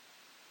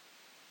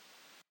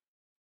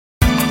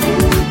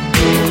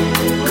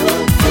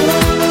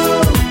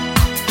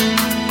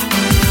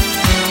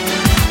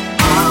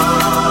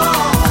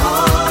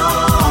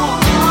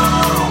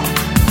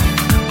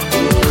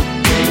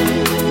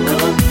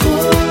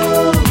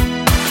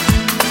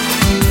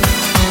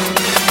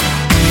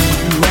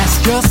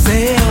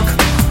 Yourself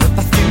what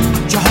the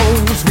future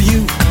holds for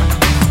you.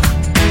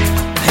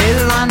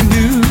 Headline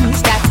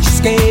news got you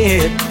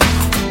scared.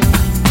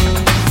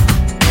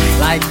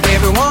 Like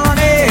everyone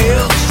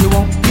else, you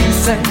want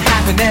peace and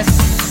happiness.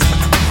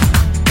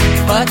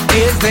 But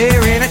is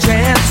there any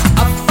chance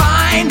of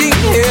finding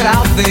it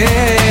out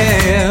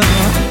there?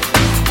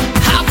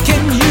 How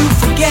can you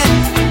forget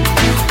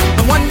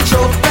the one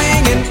true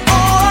thing in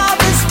all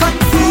this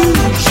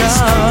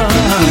confusion?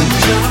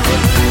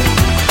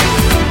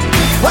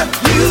 What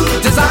you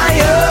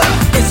desire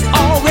is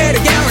already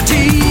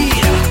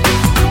guaranteed.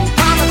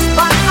 Promised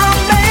by our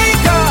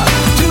Maker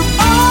to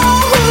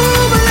all who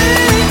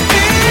believe.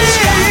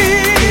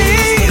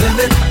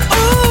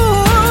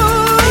 Ooh,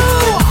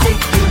 take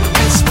you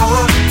as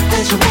far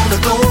as you wanna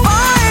go.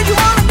 Far as you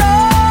wanna go.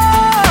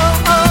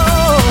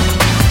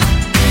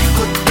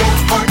 Put your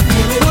heart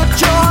in it. Put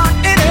your heart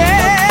in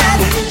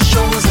it. It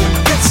shows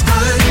that it's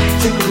time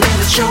to let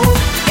it show.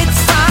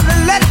 It's time to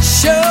let it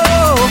show.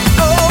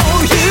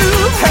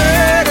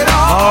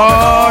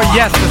 Oh,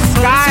 yes, the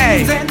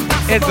sky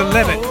is the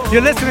limit.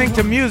 You're listening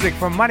to music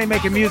from Money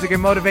Making Music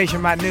and Motivation,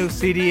 my new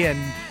CD and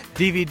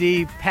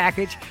DVD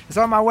package. It's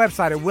on my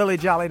website at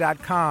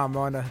williejolly.com.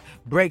 On the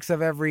breaks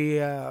of every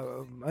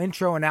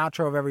intro and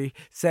outro of every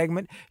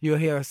segment, you'll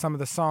hear some of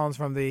the songs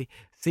from the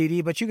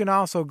CD, but you can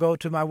also go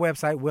to my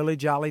website,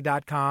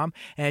 williejolly.com,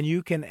 and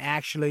you can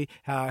actually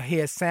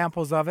hear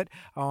samples of it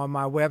on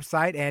my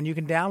website, and you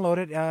can download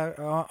it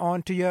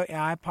onto your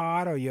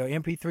iPod or your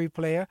MP3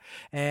 player,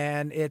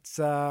 and it's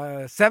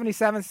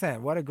 77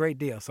 cents. What a great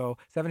deal. So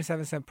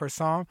 77 cents per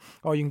song,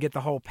 or you can get the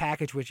whole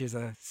package, which is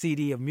a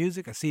CD of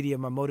music, a CD of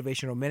my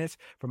motivational minutes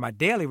for my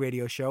daily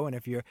radio show, and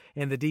if you're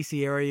in the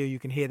D.C. area, you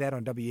can hear that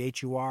on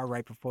WHUR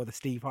right before the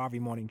Steve Harvey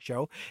Morning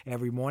Show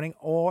every morning,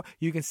 or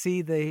you can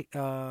see the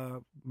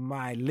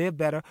my Live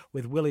Better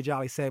with Willie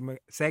Jolly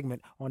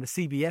segment on the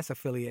CBS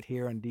affiliate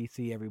here in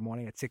D.C. every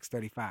morning at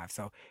 6:35.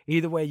 So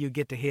either way, you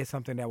get to hear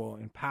something that will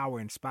empower,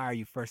 inspire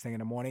you first thing in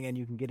the morning, and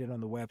you can get it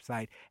on the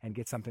website and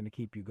get something to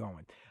keep you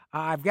going.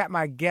 I've got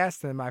my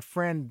guest and my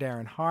friend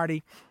Darren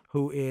Hardy,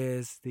 who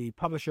is the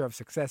publisher of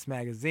Success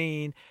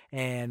Magazine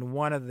and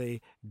one of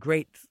the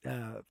great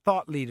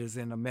thought leaders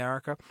in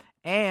America.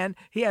 And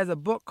he has a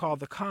book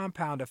called The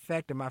Compound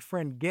Effect. And my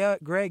friend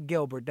Greg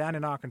Gilbert down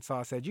in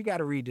Arkansas said, you got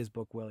to read this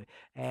book, Willie.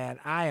 And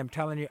I am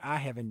telling you, I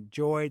have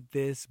enjoyed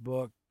this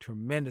book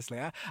tremendously.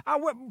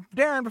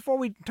 Darren, before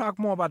we talk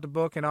more about the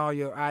book and all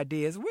your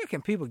ideas, where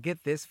can people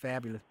get this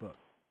fabulous book?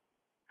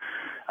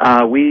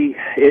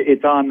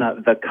 It's on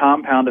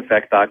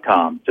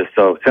thecompoundeffect.com. Just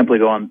so simply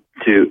go on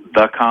to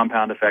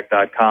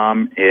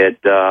thecompoundeffect.com. It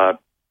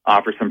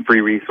offers some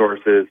free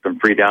resources, some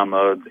free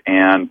downloads,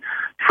 and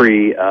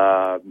free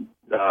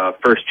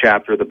first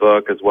chapter of the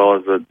book, as well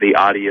as the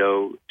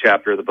audio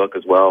chapter of the book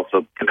as well.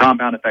 So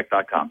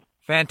thecompoundeffect.com.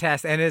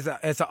 Fantastic. And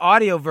it's an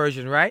audio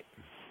version, right?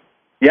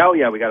 Yeah,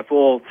 we got a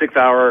full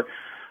 6-hour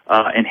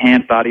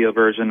enhanced audio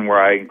version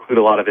where I include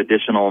a lot of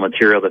additional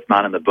material that's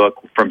not in the book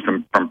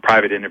from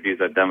private interviews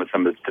I've done with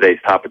some of today's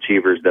top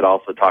achievers that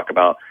also talk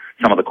about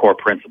some of the core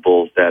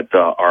principles that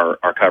are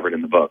covered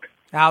in the book.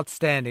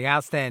 Outstanding.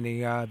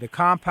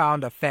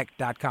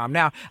 Thecompoundeffect.com.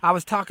 Now, I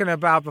was talking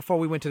about, before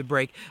we went to the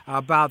break,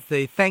 about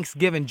the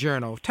Thanksgiving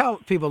Journal. Tell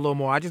people a little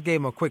more. I just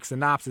gave them a quick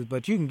synopsis,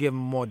 but you can give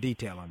them more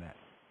detail on that.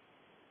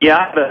 Yeah,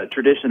 I have a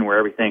tradition where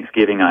every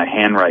Thanksgiving I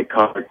handwrite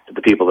cards to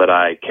the people that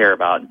I care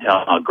about and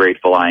tell how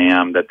grateful I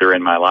am that they're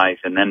in my life.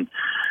 And then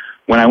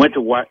when I went to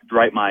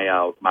write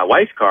my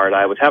wife's card,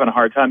 I was having a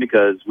hard time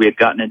because we had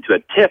gotten into a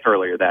tiff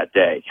earlier that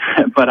day.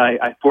 But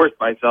I forced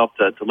myself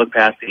to look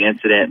past the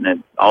incident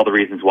and all the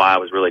reasons why I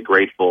was really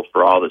grateful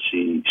for all that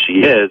she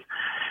is.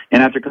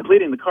 And after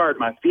completing the card,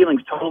 my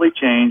feelings totally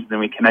changed, and then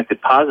we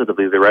connected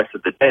positively the rest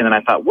of the day. And then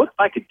I thought, what if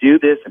I could do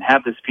this and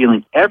have this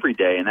feeling every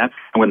day? And that's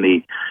when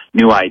the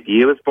new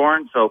idea was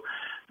born. So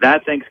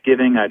that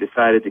Thanksgiving, I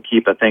decided to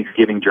keep a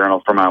Thanksgiving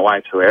journal for my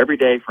wife. So every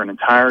day for an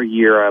entire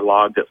year, I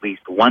logged at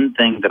least one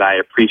thing that I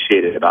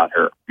appreciated about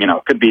her. You know,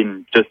 it could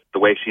be just the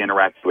way she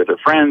interacted with her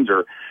friends,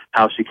 or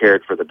how she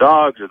cared for the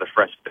dogs, or the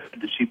fresh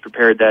food that she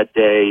prepared that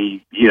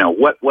day, you know,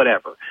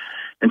 whatever.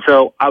 And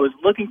so I was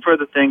looking for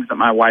the things that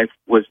my wife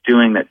was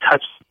doing that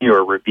touched me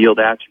or revealed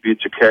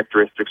attributes or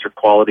characteristics or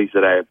qualities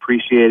that I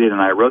appreciated, and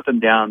I wrote them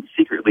down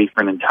secretly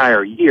for an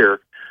entire year.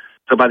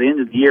 So by the end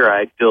of the year, I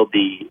had filled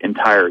the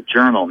entire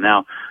journal.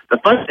 Now, the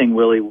fun thing,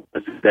 Willie,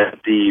 was that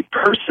the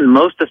person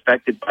most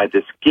affected by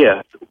this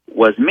gift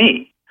was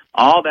me.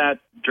 All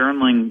that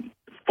journaling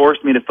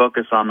forced me to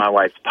focus on my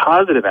wife's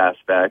positive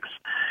aspects,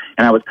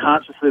 and I was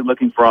consciously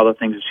looking for all the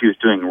things that she was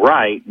doing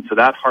right, and so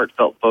that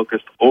heartfelt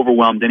focus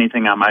overwhelmed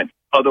anything I might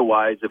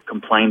otherwise have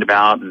complained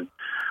about, and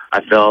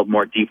I fell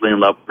more deeply in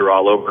love with her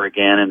all over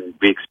again, and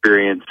we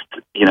experienced,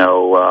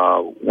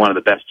 one of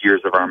the best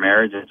years of our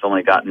marriage, and it's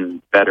only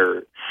gotten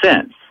better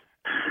since.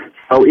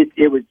 So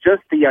it was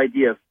just the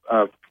idea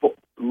of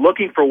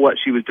looking for what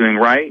she was doing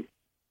right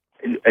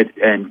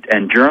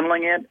and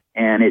journaling it,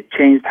 and it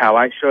changed how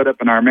I showed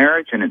up in our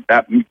marriage, and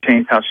that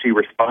changed how she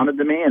responded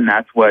to me, and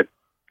that's what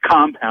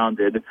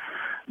compounded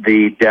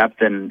the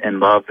depth and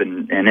love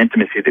and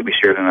intimacy that we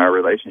shared in our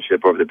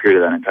relationship over the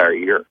period of that entire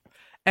year.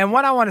 And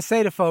what I want to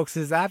say to folks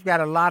is I've got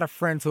a lot of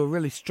friends who are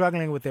really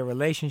struggling with their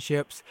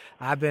relationships.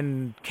 I've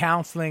been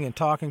counseling and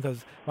talking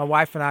because my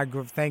wife and I,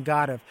 thank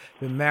God, have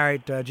been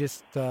married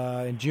just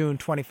in June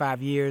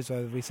 25 years.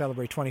 We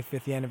celebrate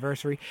 25th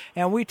anniversary.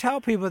 And we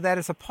tell people that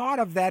it's a part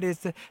of that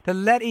is to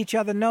let each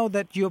other know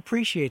that you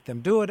appreciate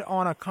them. Do it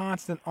on a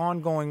constant,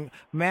 ongoing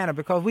manner,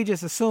 because we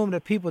just assume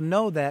that people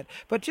know that.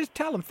 But just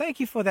tell them, thank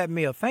you for that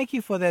meal. Thank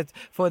you for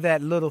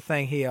that little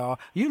thing here. Or,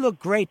 you look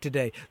great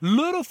today.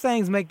 Little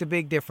things make the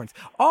big difference.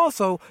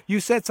 Also, you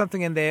said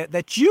something in there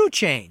that you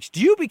changed.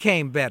 You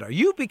became better.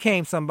 You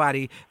became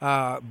somebody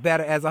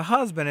better as a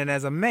husband and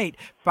as a mate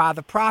by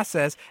the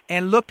process,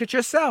 and looked at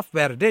yourself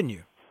better, didn't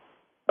you?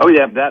 Oh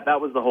yeah,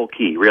 that was the whole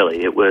key.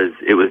 Really, it was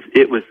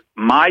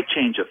my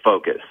change of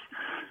focus.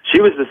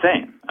 She was the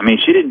same. I mean,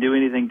 she didn't do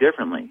anything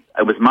differently.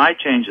 It was my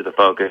change of the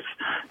focus,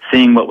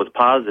 seeing what was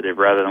positive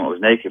rather than what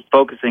was negative,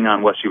 focusing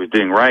on what she was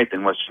doing right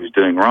than what she was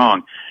doing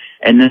wrong,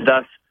 and then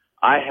thus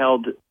I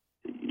held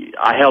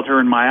her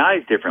in my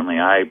eyes differently.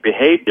 I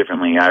behaved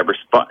differently. I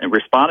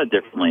responded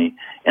differently,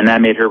 and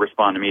that made her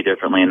respond to me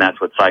differently, and that's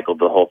what cycled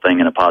the whole thing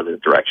in a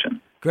positive direction.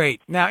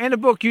 Great. Now, in the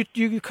book,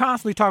 you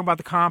constantly talk about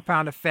the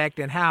compound effect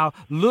and how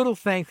little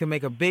things can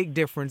make a big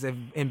difference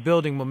in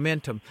building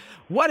momentum.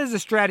 What is the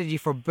strategy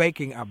for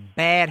breaking a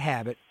bad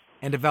habit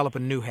and develop a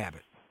new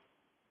habit?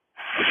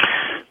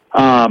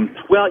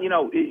 Well,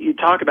 you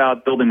talk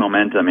about building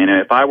momentum.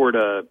 If I were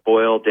to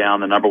boil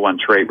down the number one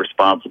trait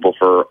responsible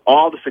for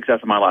all the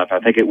success of my life, I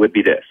think it would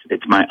be this.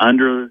 It's my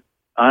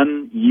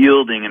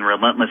unyielding and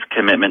relentless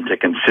commitment to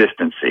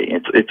consistency.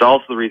 It's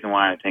also the reason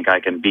why I think I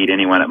can beat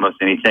anyone at most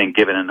anything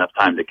given enough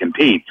time to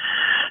compete.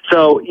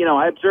 So,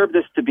 I observe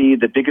this to be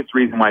the biggest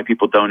reason why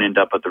people don't end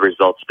up with the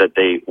results that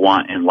they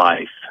want in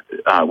life,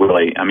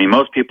 Willie. I mean,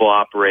 most people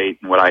operate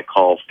in what I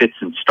call fits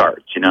and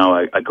starts,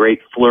 a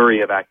great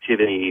flurry of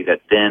activity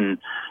that then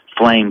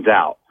flames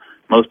out.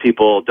 Most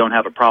people don't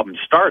have a problem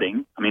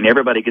starting. I mean,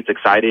 everybody gets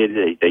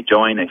excited. They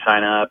join, they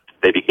sign up,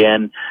 they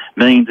begin.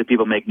 Millions of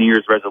people make New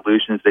Year's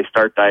resolutions. They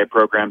start diet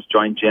programs,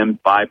 join gyms,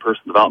 buy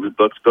personal development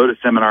books, go to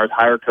seminars,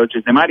 hire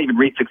coaches. They might even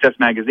read Success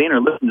Magazine or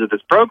listen to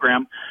this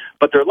program,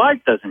 but their life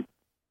doesn't.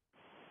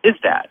 Is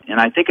that? And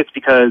I think it's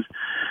because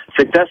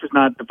success is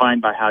not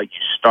defined by how you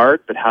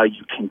start, but how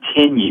you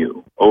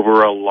continue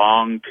over a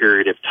long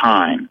period of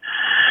time.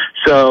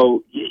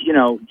 So,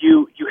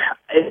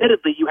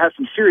 admittedly, you have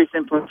some serious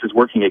influences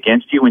working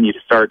against you when you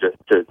start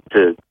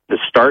to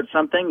start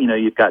something.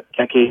 You've got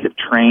decades of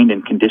trained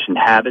and conditioned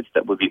habits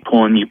that would be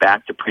pulling you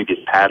back to previous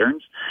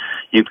patterns.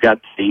 You've got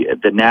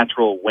the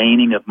natural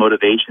waning of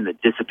motivation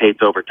that dissipates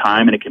over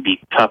time, and it can be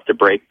tough to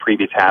break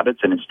previous habits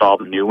and install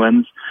the new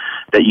ones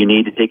that you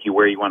need to take you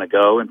where you want to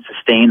go and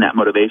sustain that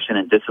motivation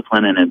and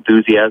discipline and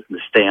enthusiasm to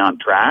stay on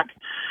track.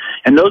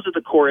 And those are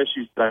the core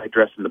issues that I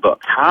address in the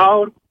book.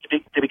 How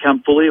to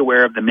become fully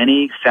aware of the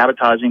many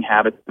sabotaging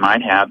habits you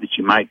might have that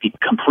you might be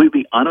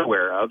completely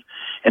unaware of,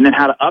 and then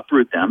how to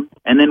uproot them,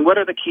 and then what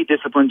are the key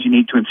disciplines you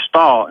need to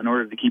install in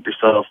order to keep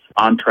yourself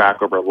on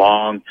track over a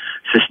long,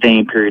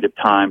 sustained period of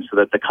time so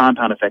that the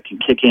compound effect can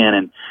kick in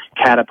and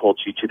catapult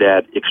you to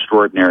that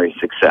extraordinary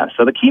success.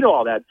 So the key to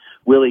all that,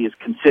 Willie, is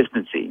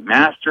consistency.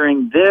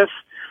 Mastering this,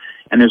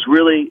 and there's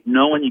really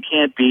no one you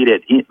can't beat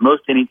at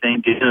most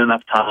anything, given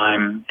enough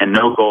time, and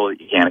no goal that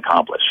you can't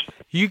accomplish.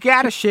 You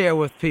got to share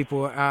with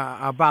people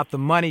about the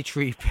Money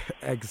Tree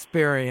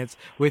experience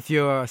with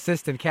your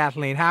assistant,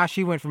 Kathleen, how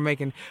she went from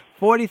making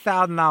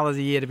 $40,000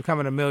 a year to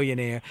becoming a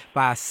millionaire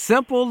by a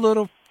simple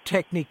little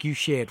technique you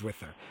shared with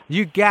her.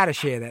 You got to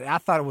share that. I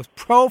thought it was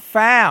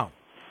profound.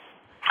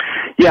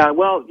 Yeah,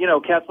 well,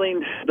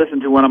 Kathleen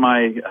listened to one of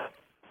my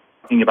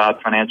talking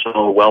about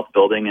financial wealth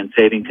building and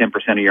saving 10%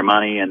 of your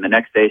money, and the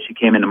next day she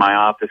came into my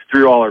office,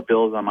 threw all her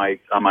bills on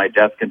my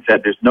desk, and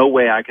said, "There's no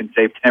way I can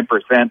save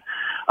 10%.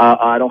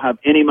 I don't have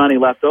any money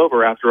left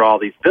over after all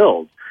these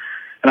bills."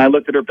 And I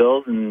looked at her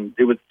bills, and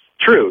it was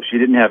true. She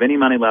didn't have any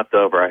money left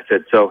over. I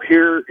said, "So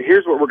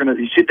here's what we're going to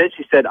do." Then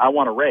she said, "I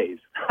want a raise."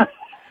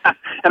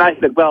 And I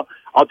said, "Well,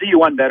 I'll do you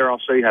one better. I'll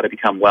show you how to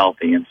become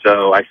wealthy." And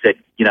so I said,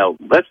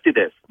 let's do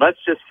this. Let's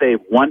just save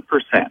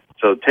 1%.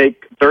 So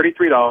take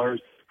 $33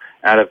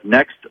 out of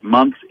next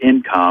month's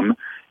income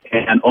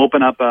and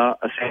open up a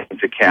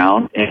savings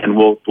account, and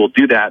we'll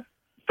do that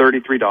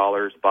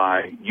 $33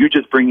 by you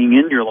just bringing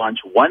in your lunch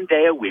one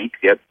day a week.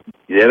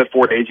 The other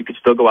 4 days you could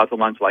still go out to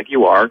lunch like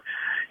you are,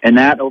 and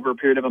that over a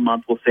period of a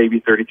month will save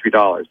you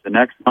 $33. The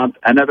next month,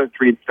 another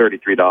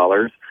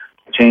 $33,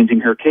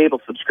 changing her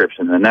cable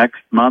subscription. The next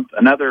month,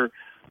 another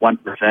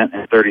 1%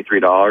 and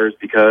 $33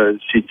 because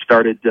she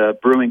started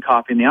brewing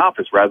coffee in the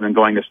office rather than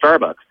going to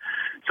Starbucks.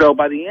 So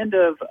by the end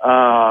of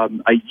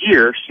a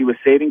year, she was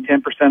saving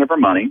 10% of her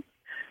money,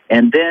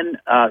 and then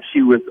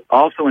she was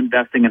also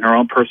investing in her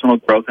own personal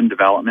growth and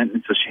development.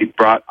 And so she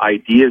brought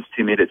ideas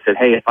to me that said,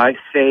 "Hey, if I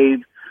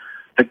save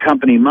the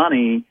company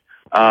money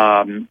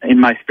in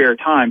my spare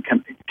time,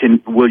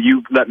 will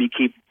you let me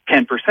keep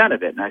 10%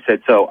 of it?" And I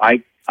said, "So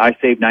I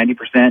save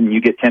 90% and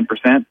you get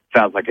 10%.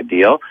 Sounds like a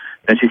deal."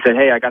 Then she said,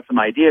 "Hey, I got some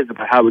ideas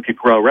about how we could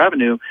grow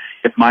revenue.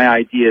 If my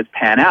ideas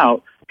pan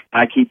out,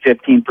 I keep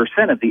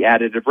 15% of the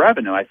additive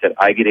revenue." I said,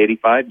 "I get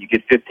 85, you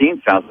get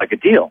 15, sounds like a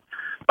deal."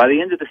 By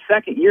the end of the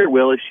second year,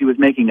 Willis, she was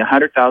making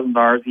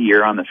 $100,000 a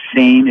year on the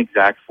same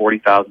exact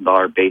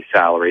 $40,000 base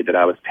salary that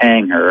I was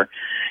paying her.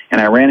 And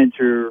I ran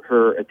into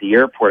her at the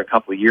airport a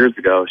couple of years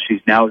ago.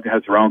 She's now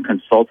has her own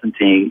consultant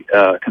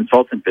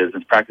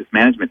business, practice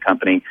management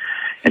company,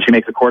 and she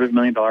makes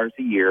 $250,000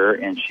 a year,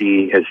 and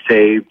she has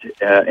saved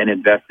and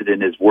invested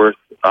and is worth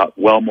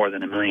well more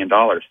than $1 million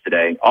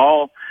today,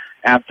 all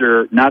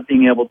after not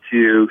being able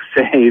to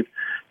save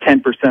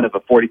 10% of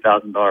a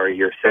 $40,000 a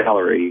year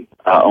salary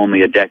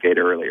only a decade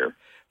earlier.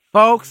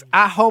 Folks,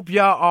 I hope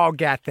y'all all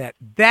got that.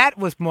 That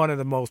was one of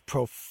the most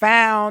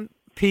profound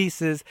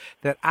pieces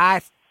that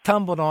I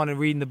stumbled on in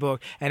reading the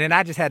book, and then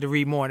I just had to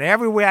read more. And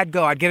everywhere I'd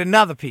go, I'd get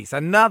another piece,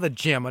 another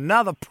gem,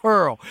 another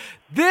pearl.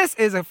 This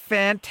is a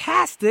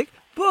fantastic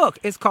book.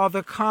 It's called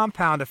The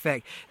Compound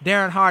Effect.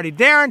 Darren Hardy.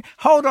 Darren,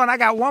 hold on. I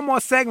got one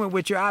more segment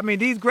with you. I mean,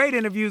 these great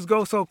interviews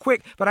go so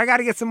quick, but I got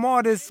to get some more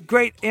of this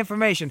great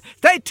information.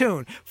 Stay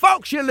tuned.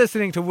 Folks, you're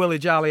listening to Willie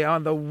Jolly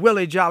on the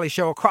Willie Jolly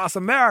Show across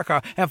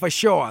America, and for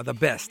sure, the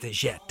best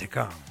is yet to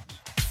come.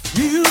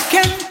 You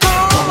can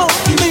call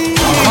on me.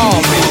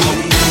 Call me.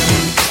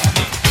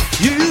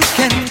 You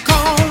can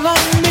call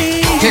on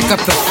me. Pick up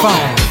the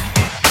phone.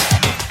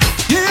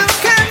 You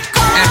can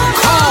call and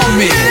call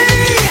me.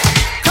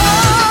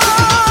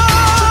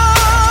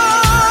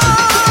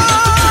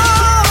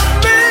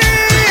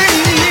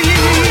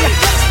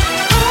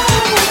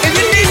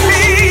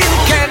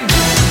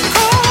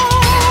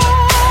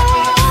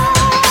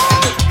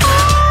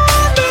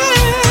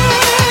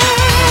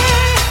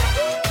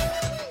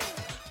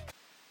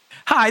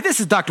 Hi, this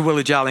is Dr.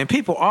 Willie Jolly, and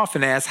people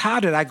often ask, how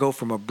did I go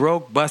from a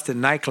broke, busted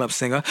nightclub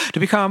singer to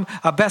become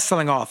a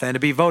best-selling author and to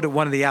be voted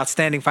one of the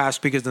outstanding 5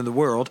 speakers in the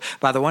world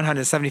by the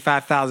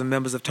 175,000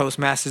 members of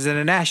Toastmasters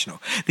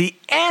International? The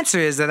answer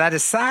is that I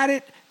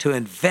decided to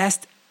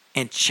invest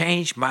and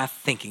change my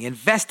thinking,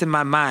 invest in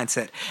my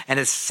mindset, and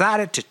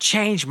decided to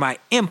change my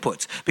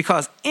inputs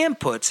because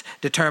inputs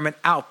determine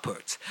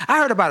outputs. I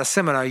heard about a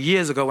seminar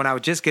years ago when I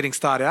was just getting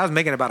started. I was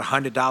making about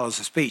 $100 a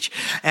speech.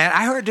 And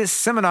I heard this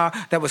seminar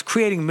that was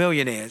creating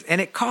millionaires,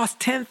 and it cost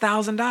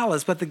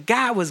 $10,000, but the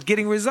guy was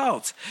getting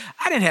results.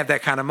 I didn't have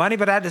that kind of money,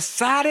 but I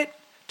decided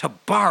to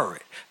borrow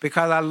it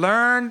because I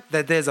learned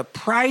that there's a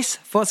price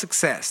for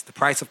success, the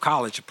price of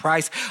college, the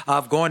price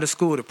of going to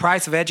school, the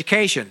price of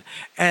education.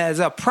 And there's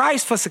a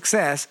price for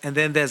success, and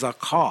then there's a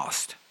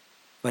cost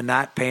for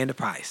not paying the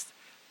price,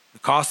 the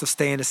cost of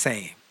staying the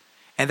same.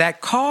 And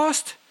that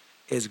cost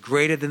is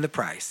greater than the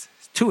price.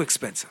 It's too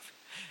expensive.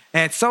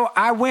 And so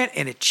I went,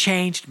 and it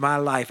changed my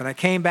life. And I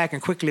came back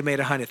and quickly made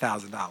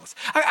 $100,000.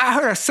 I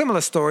heard a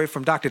similar story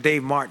from Dr.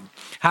 Dave Martin,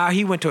 how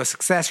he went to a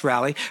success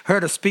rally,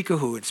 heard a speaker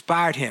who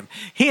inspired him.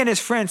 He and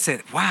his friend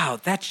said, wow,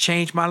 that's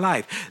changed my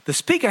life. The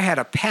speaker had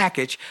a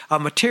package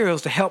of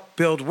materials to help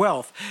build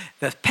wealth.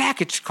 The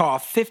package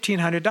cost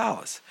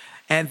 $1,500.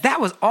 And that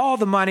was all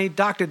the money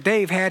Dr.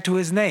 Dave had to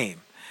his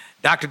name.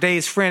 Dr.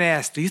 Dave's friend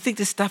asked, do you think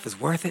this stuff is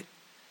worth it?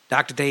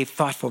 Dr. Dave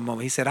thought for a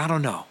moment. He said, I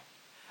don't know.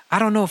 I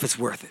don't know if it's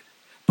worth it.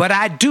 But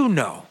I do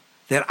know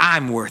that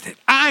I'm worth it.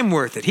 I'm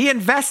worth it. He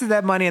invested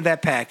that money in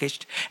that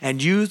package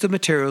and used the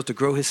materials to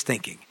grow his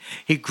thinking.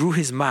 He grew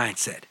his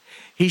mindset.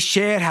 He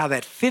shared how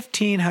that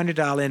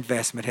 $1,500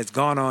 investment has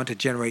gone on to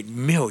generate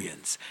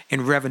millions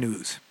in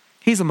revenues.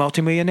 He's a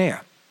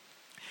multimillionaire.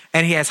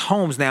 And he has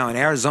homes now in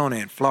Arizona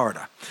and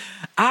Florida.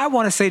 I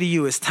want to say to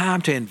you, it's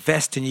time to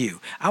invest in you.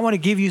 I want to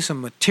give you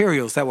some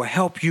materials that will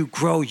help you,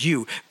 grow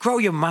your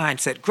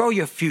mindset, grow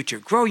your future,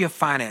 grow your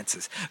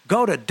finances.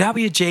 Go to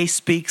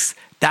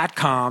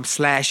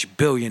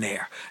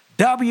wjspeaks.com/billionaire.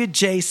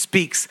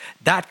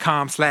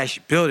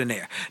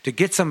 wjspeaks.com/billionaire to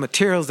get some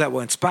materials that will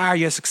inspire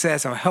your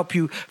success and help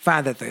you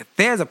find that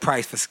there's a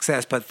price for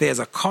success, but there's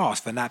a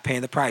cost for not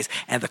paying the price.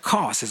 And the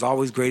cost is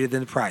always greater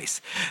than the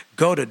price.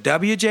 Go to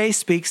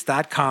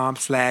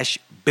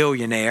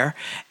wjspeaks.com/billionaire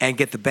and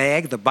get the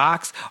bag, the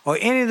box, or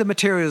any of the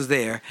materials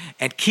there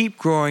and keep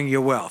growing your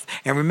wealth.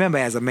 And remember,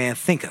 as a man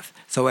thinketh,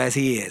 so as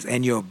he is,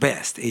 and your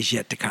best is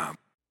yet to come.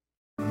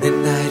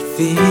 Midnight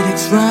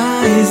Phoenix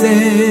rises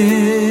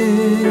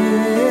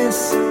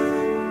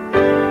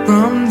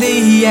from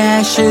the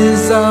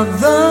ashes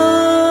of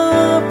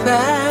the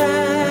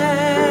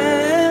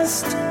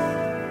past,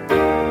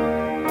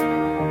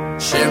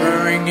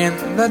 shimmering in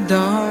the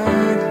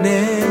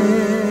darkness.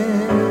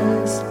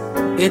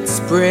 It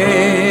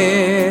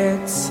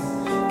spreads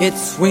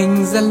its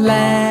wings at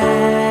last.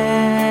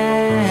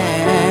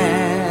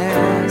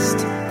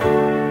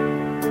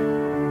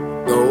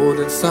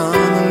 Golden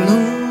sun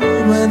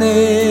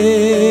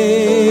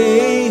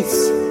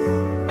illuminates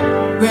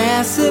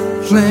grassy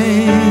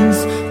plains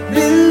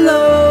below,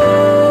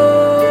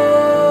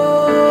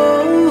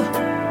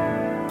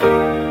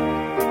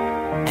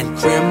 and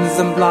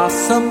crimson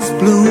blossoms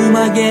bloom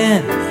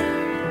again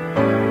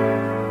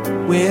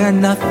where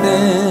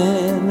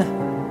nothing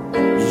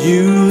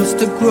used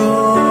to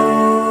grow.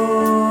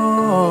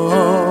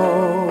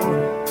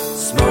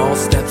 Small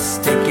steps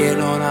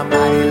taken on a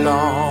mighty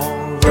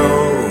long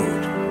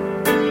road.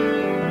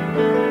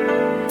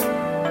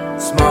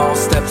 Small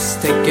steps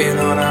taken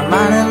on a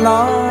mighty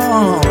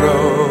long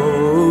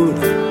road.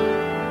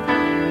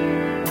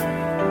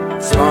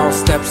 Small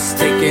steps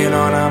taken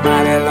on a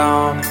mighty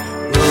long road.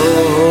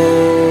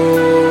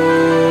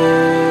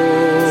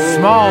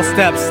 Small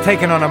steps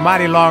taken on a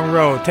mighty long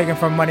road, taken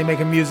from money,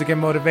 making music,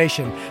 and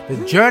motivation. The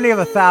journey of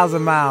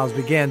 1,000 miles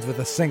begins with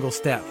a single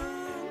step.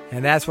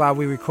 And that's why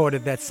we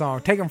recorded that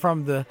song, taken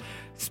from the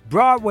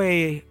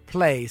Broadway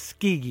play,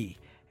 Skiggy.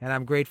 And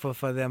I'm grateful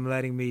for them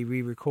letting me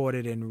re-record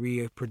it and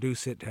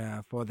reproduce it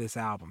for this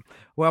album.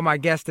 Well, my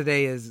guest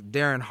today is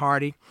Darren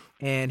Hardy,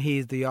 and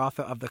he's the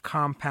author of The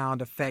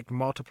Compound Effect,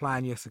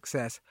 Multiplying Your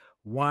Success,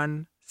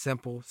 One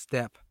Simple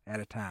Step at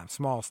a Time,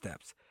 small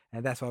steps.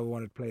 And that's why we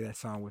wanted to play that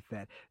song with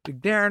that.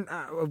 Darren,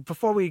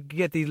 before we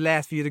get these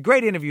last few, the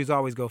great interviews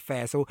always go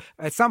fast. So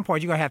at some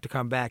point, you're going to have to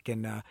come back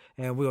and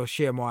we'll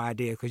share more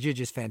ideas because you're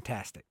just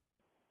fantastic.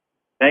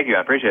 Thank you.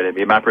 I appreciate it. It'd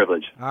be my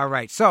privilege. All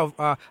right. So,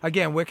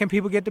 again, where can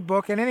people get the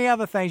book and any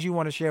other things you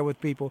want to share with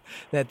people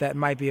that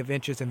might be of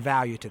interest and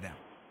value to them?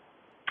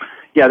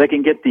 Yeah, they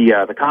can get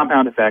the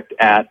Compound Effect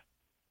at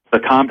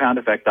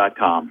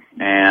thecompoundeffect.com,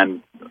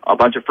 and a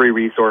bunch of free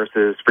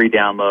resources, free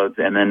downloads,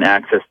 and then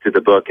access to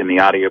the book and the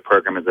audio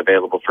program is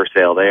available for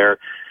sale there.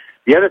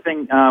 The other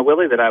thing,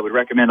 Willie, that I would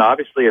recommend,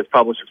 obviously, as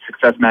publisher of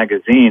Success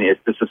Magazine, is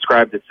to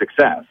subscribe to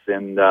Success,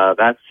 and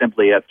that's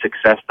simply at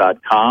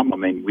success.com. I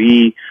mean,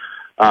 we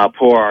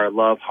pour our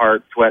love,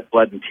 heart, sweat,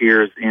 blood, and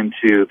tears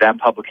into that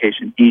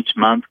publication each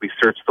month. We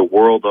search the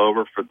world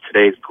over for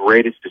today's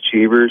greatest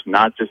achievers,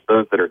 not just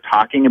those that are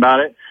talking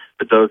about it,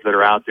 but those that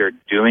are out there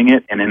doing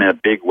it and in a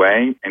big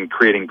way and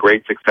creating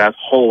great success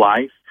whole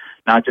life,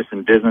 not just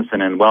in business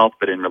and in wealth,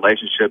 but in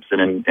relationships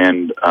and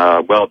in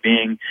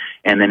well-being,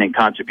 and then in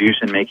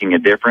contribution, making a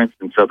difference.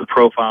 And so the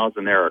profiles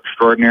in there are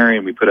extraordinary,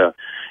 and we put a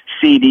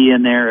CD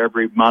in there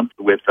every month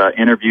with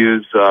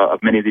interviews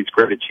of many of these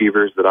great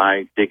achievers that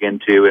I dig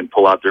into and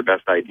pull out their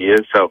best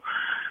ideas. So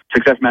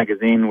Success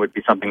Magazine would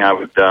be something I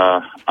would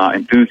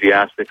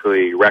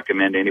enthusiastically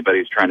recommend to anybody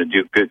who's trying to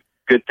do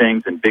good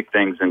things and big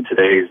things in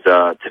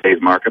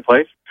today's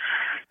marketplace.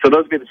 So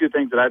those would be the two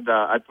things that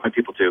I'd point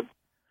people to.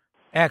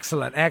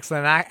 Excellent.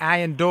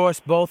 I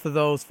endorse both of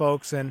those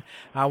folks, and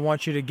I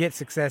want you to get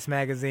Success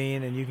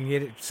Magazine, and you can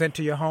get it sent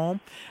to your home.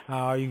 You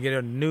can get it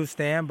on the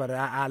newsstand, but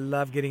I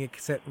love getting it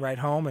sent right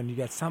home, and you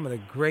got some of the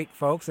great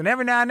folks. And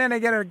every now and then they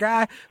get a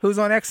guy who's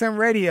on XM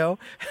radio.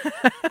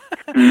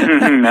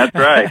 That's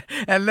right.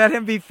 And let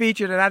him be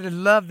featured. And I just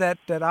love that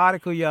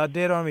article y'all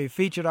did on me,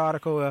 featured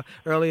article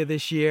earlier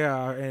this year,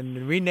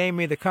 and renamed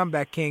me the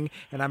Comeback King,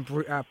 and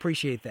I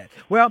appreciate that.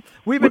 Well,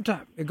 we've been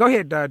talking. Go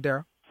ahead,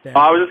 Daryl.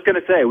 I was just going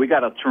to say, we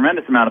got a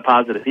tremendous amount of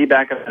positive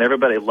feedback, and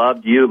everybody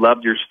loved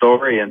loved your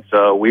story, and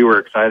so we were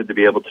excited to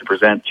be able to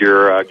present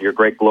your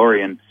great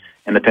glory in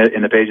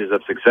the pages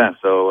of Success.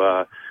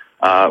 So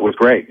it was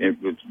great. It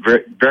was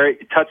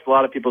it touched a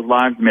lot of people's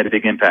lives and made a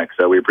big impact,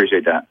 so we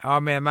appreciate that. Oh,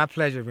 man, my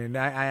pleasure, man,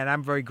 and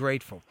I'm very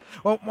grateful.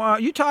 Well,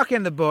 you talk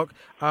in the book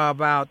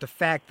about the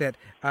fact that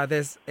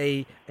there's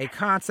a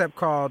concept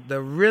called the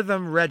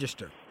rhythm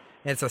register.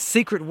 It's a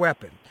secret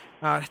weapon.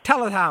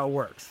 Tell us how it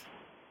works.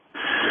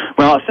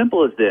 Well, as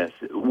simple as this,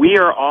 we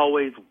are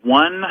always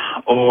one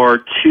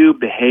or two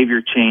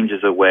behavior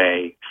changes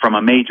away from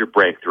a major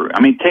breakthrough.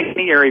 I mean, take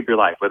any area of your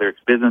life, whether it's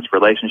business,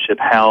 relationship,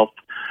 health,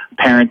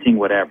 parenting,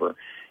 whatever.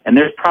 And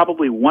there's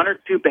probably one or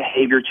two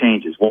behavior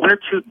changes, one or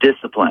two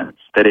disciplines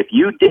that if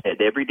you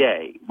did every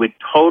day would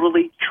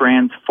totally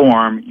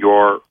transform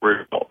your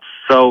results.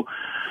 So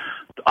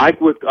I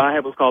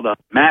have what's called a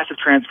massive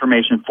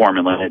transformation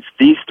formula, and it's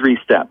these 3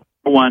 steps.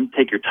 Number 1,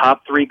 take your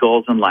top 3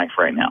 goals in life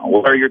right now.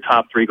 What are your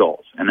top 3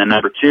 goals? And then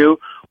number 2,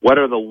 what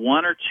are the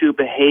 1 or 2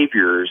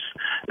 behaviors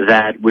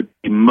that would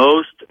be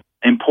most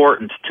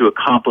important to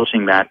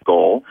accomplishing that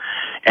goal?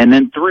 And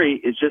then 3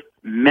 is just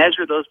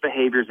measure those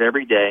behaviors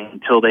every day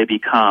until they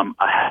become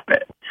a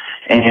habit.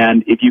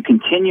 And if you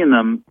continue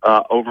them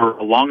over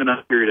a long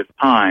enough period of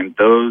time,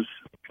 those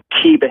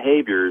key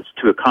behaviors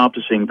to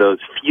accomplishing those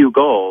few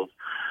goals,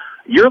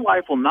 your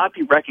life will not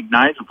be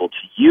recognizable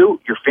to you,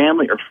 your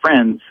family, or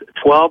friends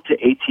 12 to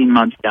 18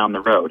 months down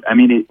the road. I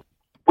mean,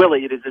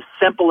 it is as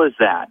simple as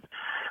that.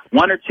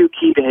 1 or 2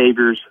 key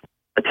behaviors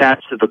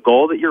attached to the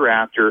goal that you're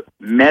after.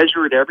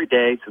 Measure it every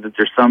day so that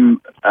there's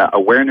some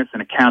awareness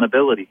and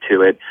accountability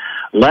to it.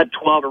 Let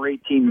 12 or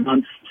 18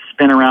 months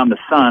spin around the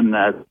sun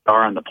as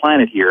are on the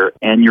planet here,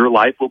 and your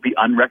life will be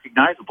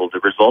unrecognizable. The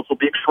results will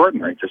be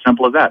extraordinary. It's as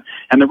simple as that.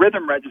 And the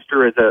Rhythm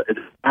Register is a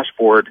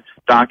dashboard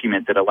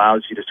document that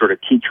allows you to sort of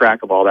keep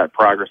track of all that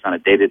progress on a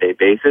day-to-day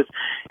basis.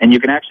 And you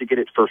can actually get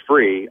it for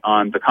free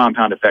on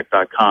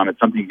thecompoundeffect.com. It's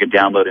something you can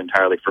download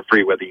entirely for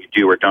free, whether you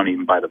do or don't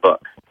even buy the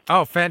book.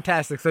 Oh,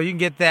 fantastic! So you can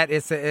get that.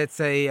 It's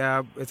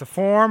a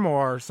form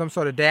or some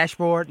sort of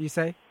dashboard, you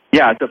say?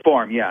 Yeah, it's a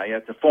form. Yeah,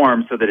 it's a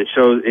form so that it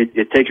shows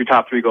it takes your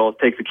top 3 goals,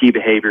 takes the key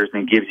behaviors,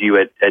 and gives you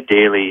a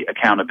daily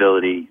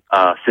accountability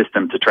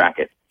system to track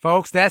it.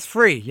 Folks, that's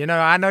free. You know,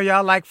 I know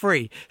y'all like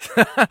free.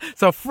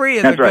 So free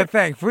is a good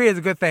thing. Free is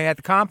a good thing.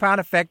 At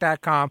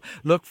thecompoundeffect.com,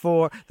 look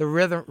for the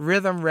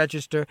rhythm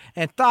register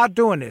and start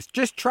doing this.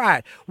 Just try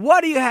it.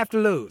 What do you have to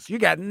lose? You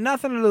got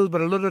nothing to lose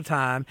but a little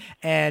time,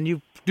 and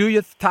you do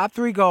your top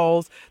 3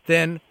 goals.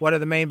 Then what are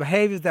the main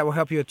behaviors that will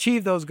help you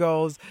achieve those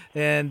goals?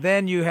 And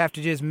then you have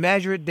to just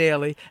measure it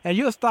daily, and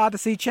you'll start to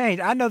see change.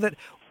 I know that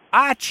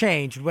I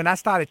changed when I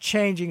started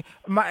changing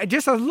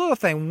just a little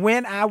thing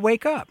when I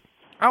wake up.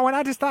 When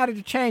I just started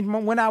to change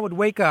when I would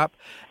wake up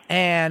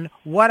and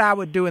what I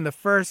would do in the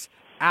first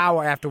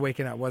hour after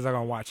waking up. Was I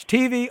going to watch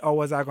TV, or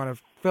was I going to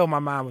fill my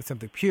mind with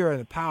something pure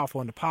and powerful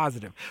and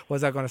positive?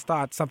 Was I going to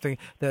start something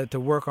to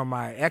work on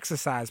my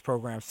exercise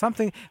program?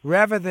 Something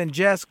rather than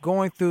just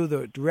going through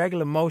the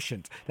regular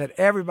motions that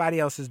everybody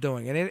else is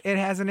doing. And it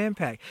has an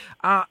impact.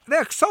 There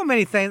are so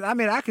many things. I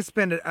mean, I could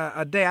spend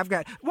a day. I've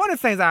got one of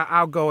the things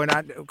I'll go,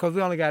 and because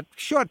we only got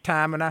short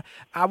time, and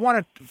I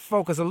want to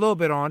focus a little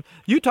bit on.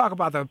 You talk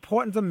about the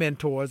importance of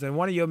mentors, and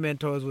one of your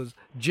mentors was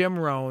Jim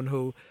Rohn,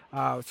 who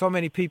so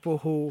many people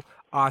who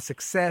are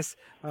success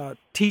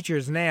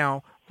teachers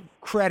now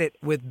credit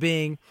with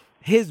being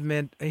his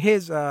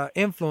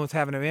influence,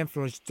 having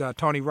influenced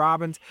Tony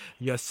Robbins,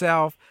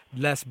 yourself,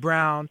 Les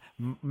Brown,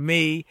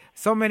 me.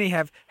 So many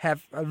have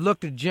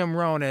looked at Jim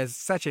Rohn as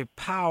such a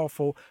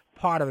powerful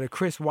part of it.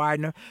 Chris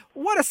Widener.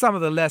 What are some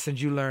of the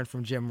lessons you learned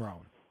from Jim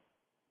Rohn?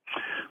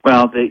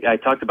 Well, I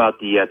talked about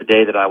the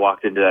day that I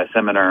walked into that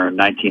seminar in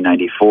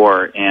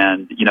 1994,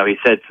 and he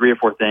said 3 or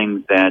 4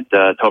 things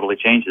that totally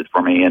changed it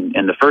for me. And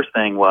the first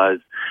thing was,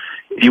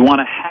 if you want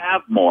to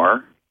have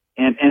more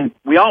And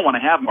we all want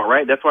to have more,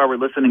 right? That's why we're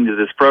listening to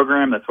this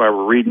program. That's why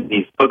we're reading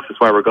these books. That's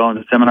why we're going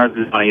to seminars.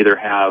 We want to either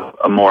have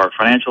a more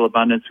financial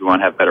abundance. We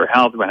want to have better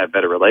health. We want to have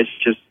better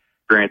relationships,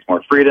 experience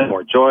more freedom,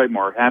 more joy,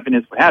 more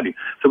happiness, what have you.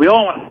 So we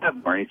all want to have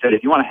more. And he said,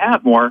 if you want to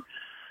have more,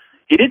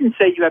 he didn't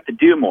say you have to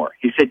do more.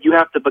 He said you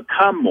have to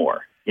become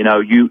more. You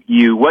know,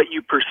 what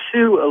you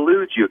pursue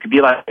eludes you. It could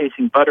be like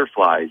chasing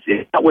butterflies.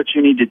 It's not what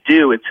you need to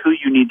do. It's who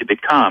you need to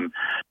become.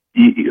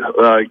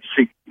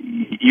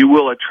 You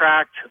will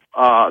attract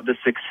the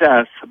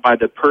success by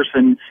the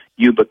person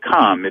you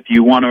become. If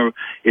you want to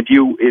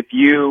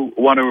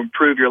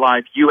improve your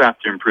life, you have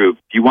to improve.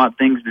 If you want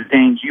things to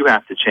change, you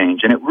have to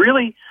change. And it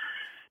really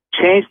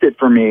changed it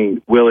for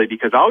me, Willie,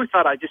 because I always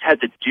thought I just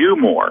had to do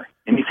more.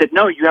 And he said,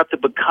 no, you have to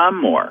become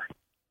more.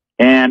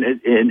 And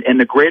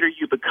the greater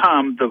you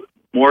become, the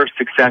more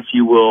success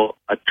you will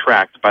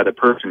attract by the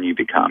person you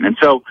become. And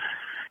so,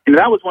 you know,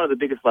 that was one of the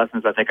biggest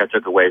lessons I think I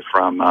took away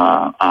from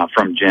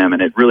Jim,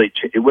 and it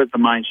was the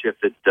mind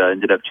shift that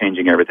ended up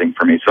changing everything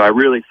for me. So I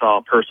really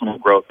saw personal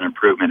growth and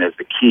improvement as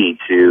the key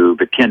to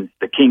the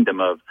kingdom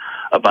of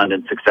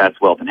abundance, success,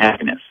 wealth, and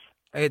happiness.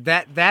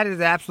 That is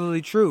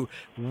absolutely true.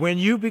 When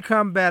you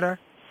become better,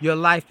 your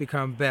life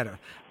becomes better.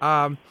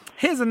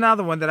 Here's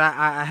another one that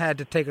I had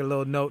to take a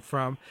little note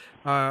from.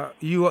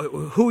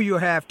 Who you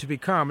have to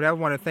become. That's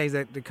one of the things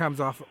that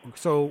comes off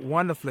so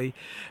wonderfully.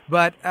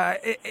 But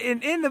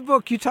in the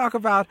book, you talk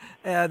about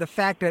the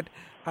fact that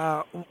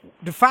to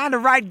find the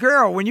right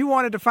girl, when you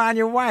wanted to find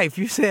your wife,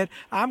 you said,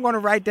 I'm going to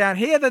write down,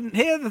 here are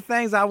the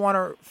things I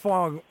want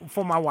for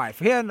my wife.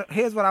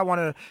 Here's what I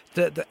want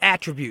the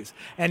attributes.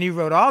 And you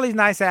wrote all these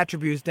nice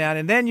attributes down,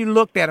 and then you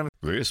looked at them.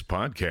 This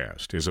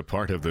podcast is a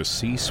part of the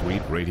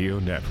C-Suite Radio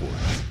Network.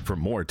 For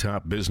more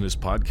top business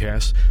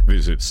podcasts,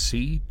 visit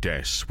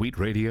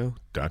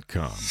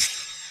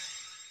c-suiteradio.com.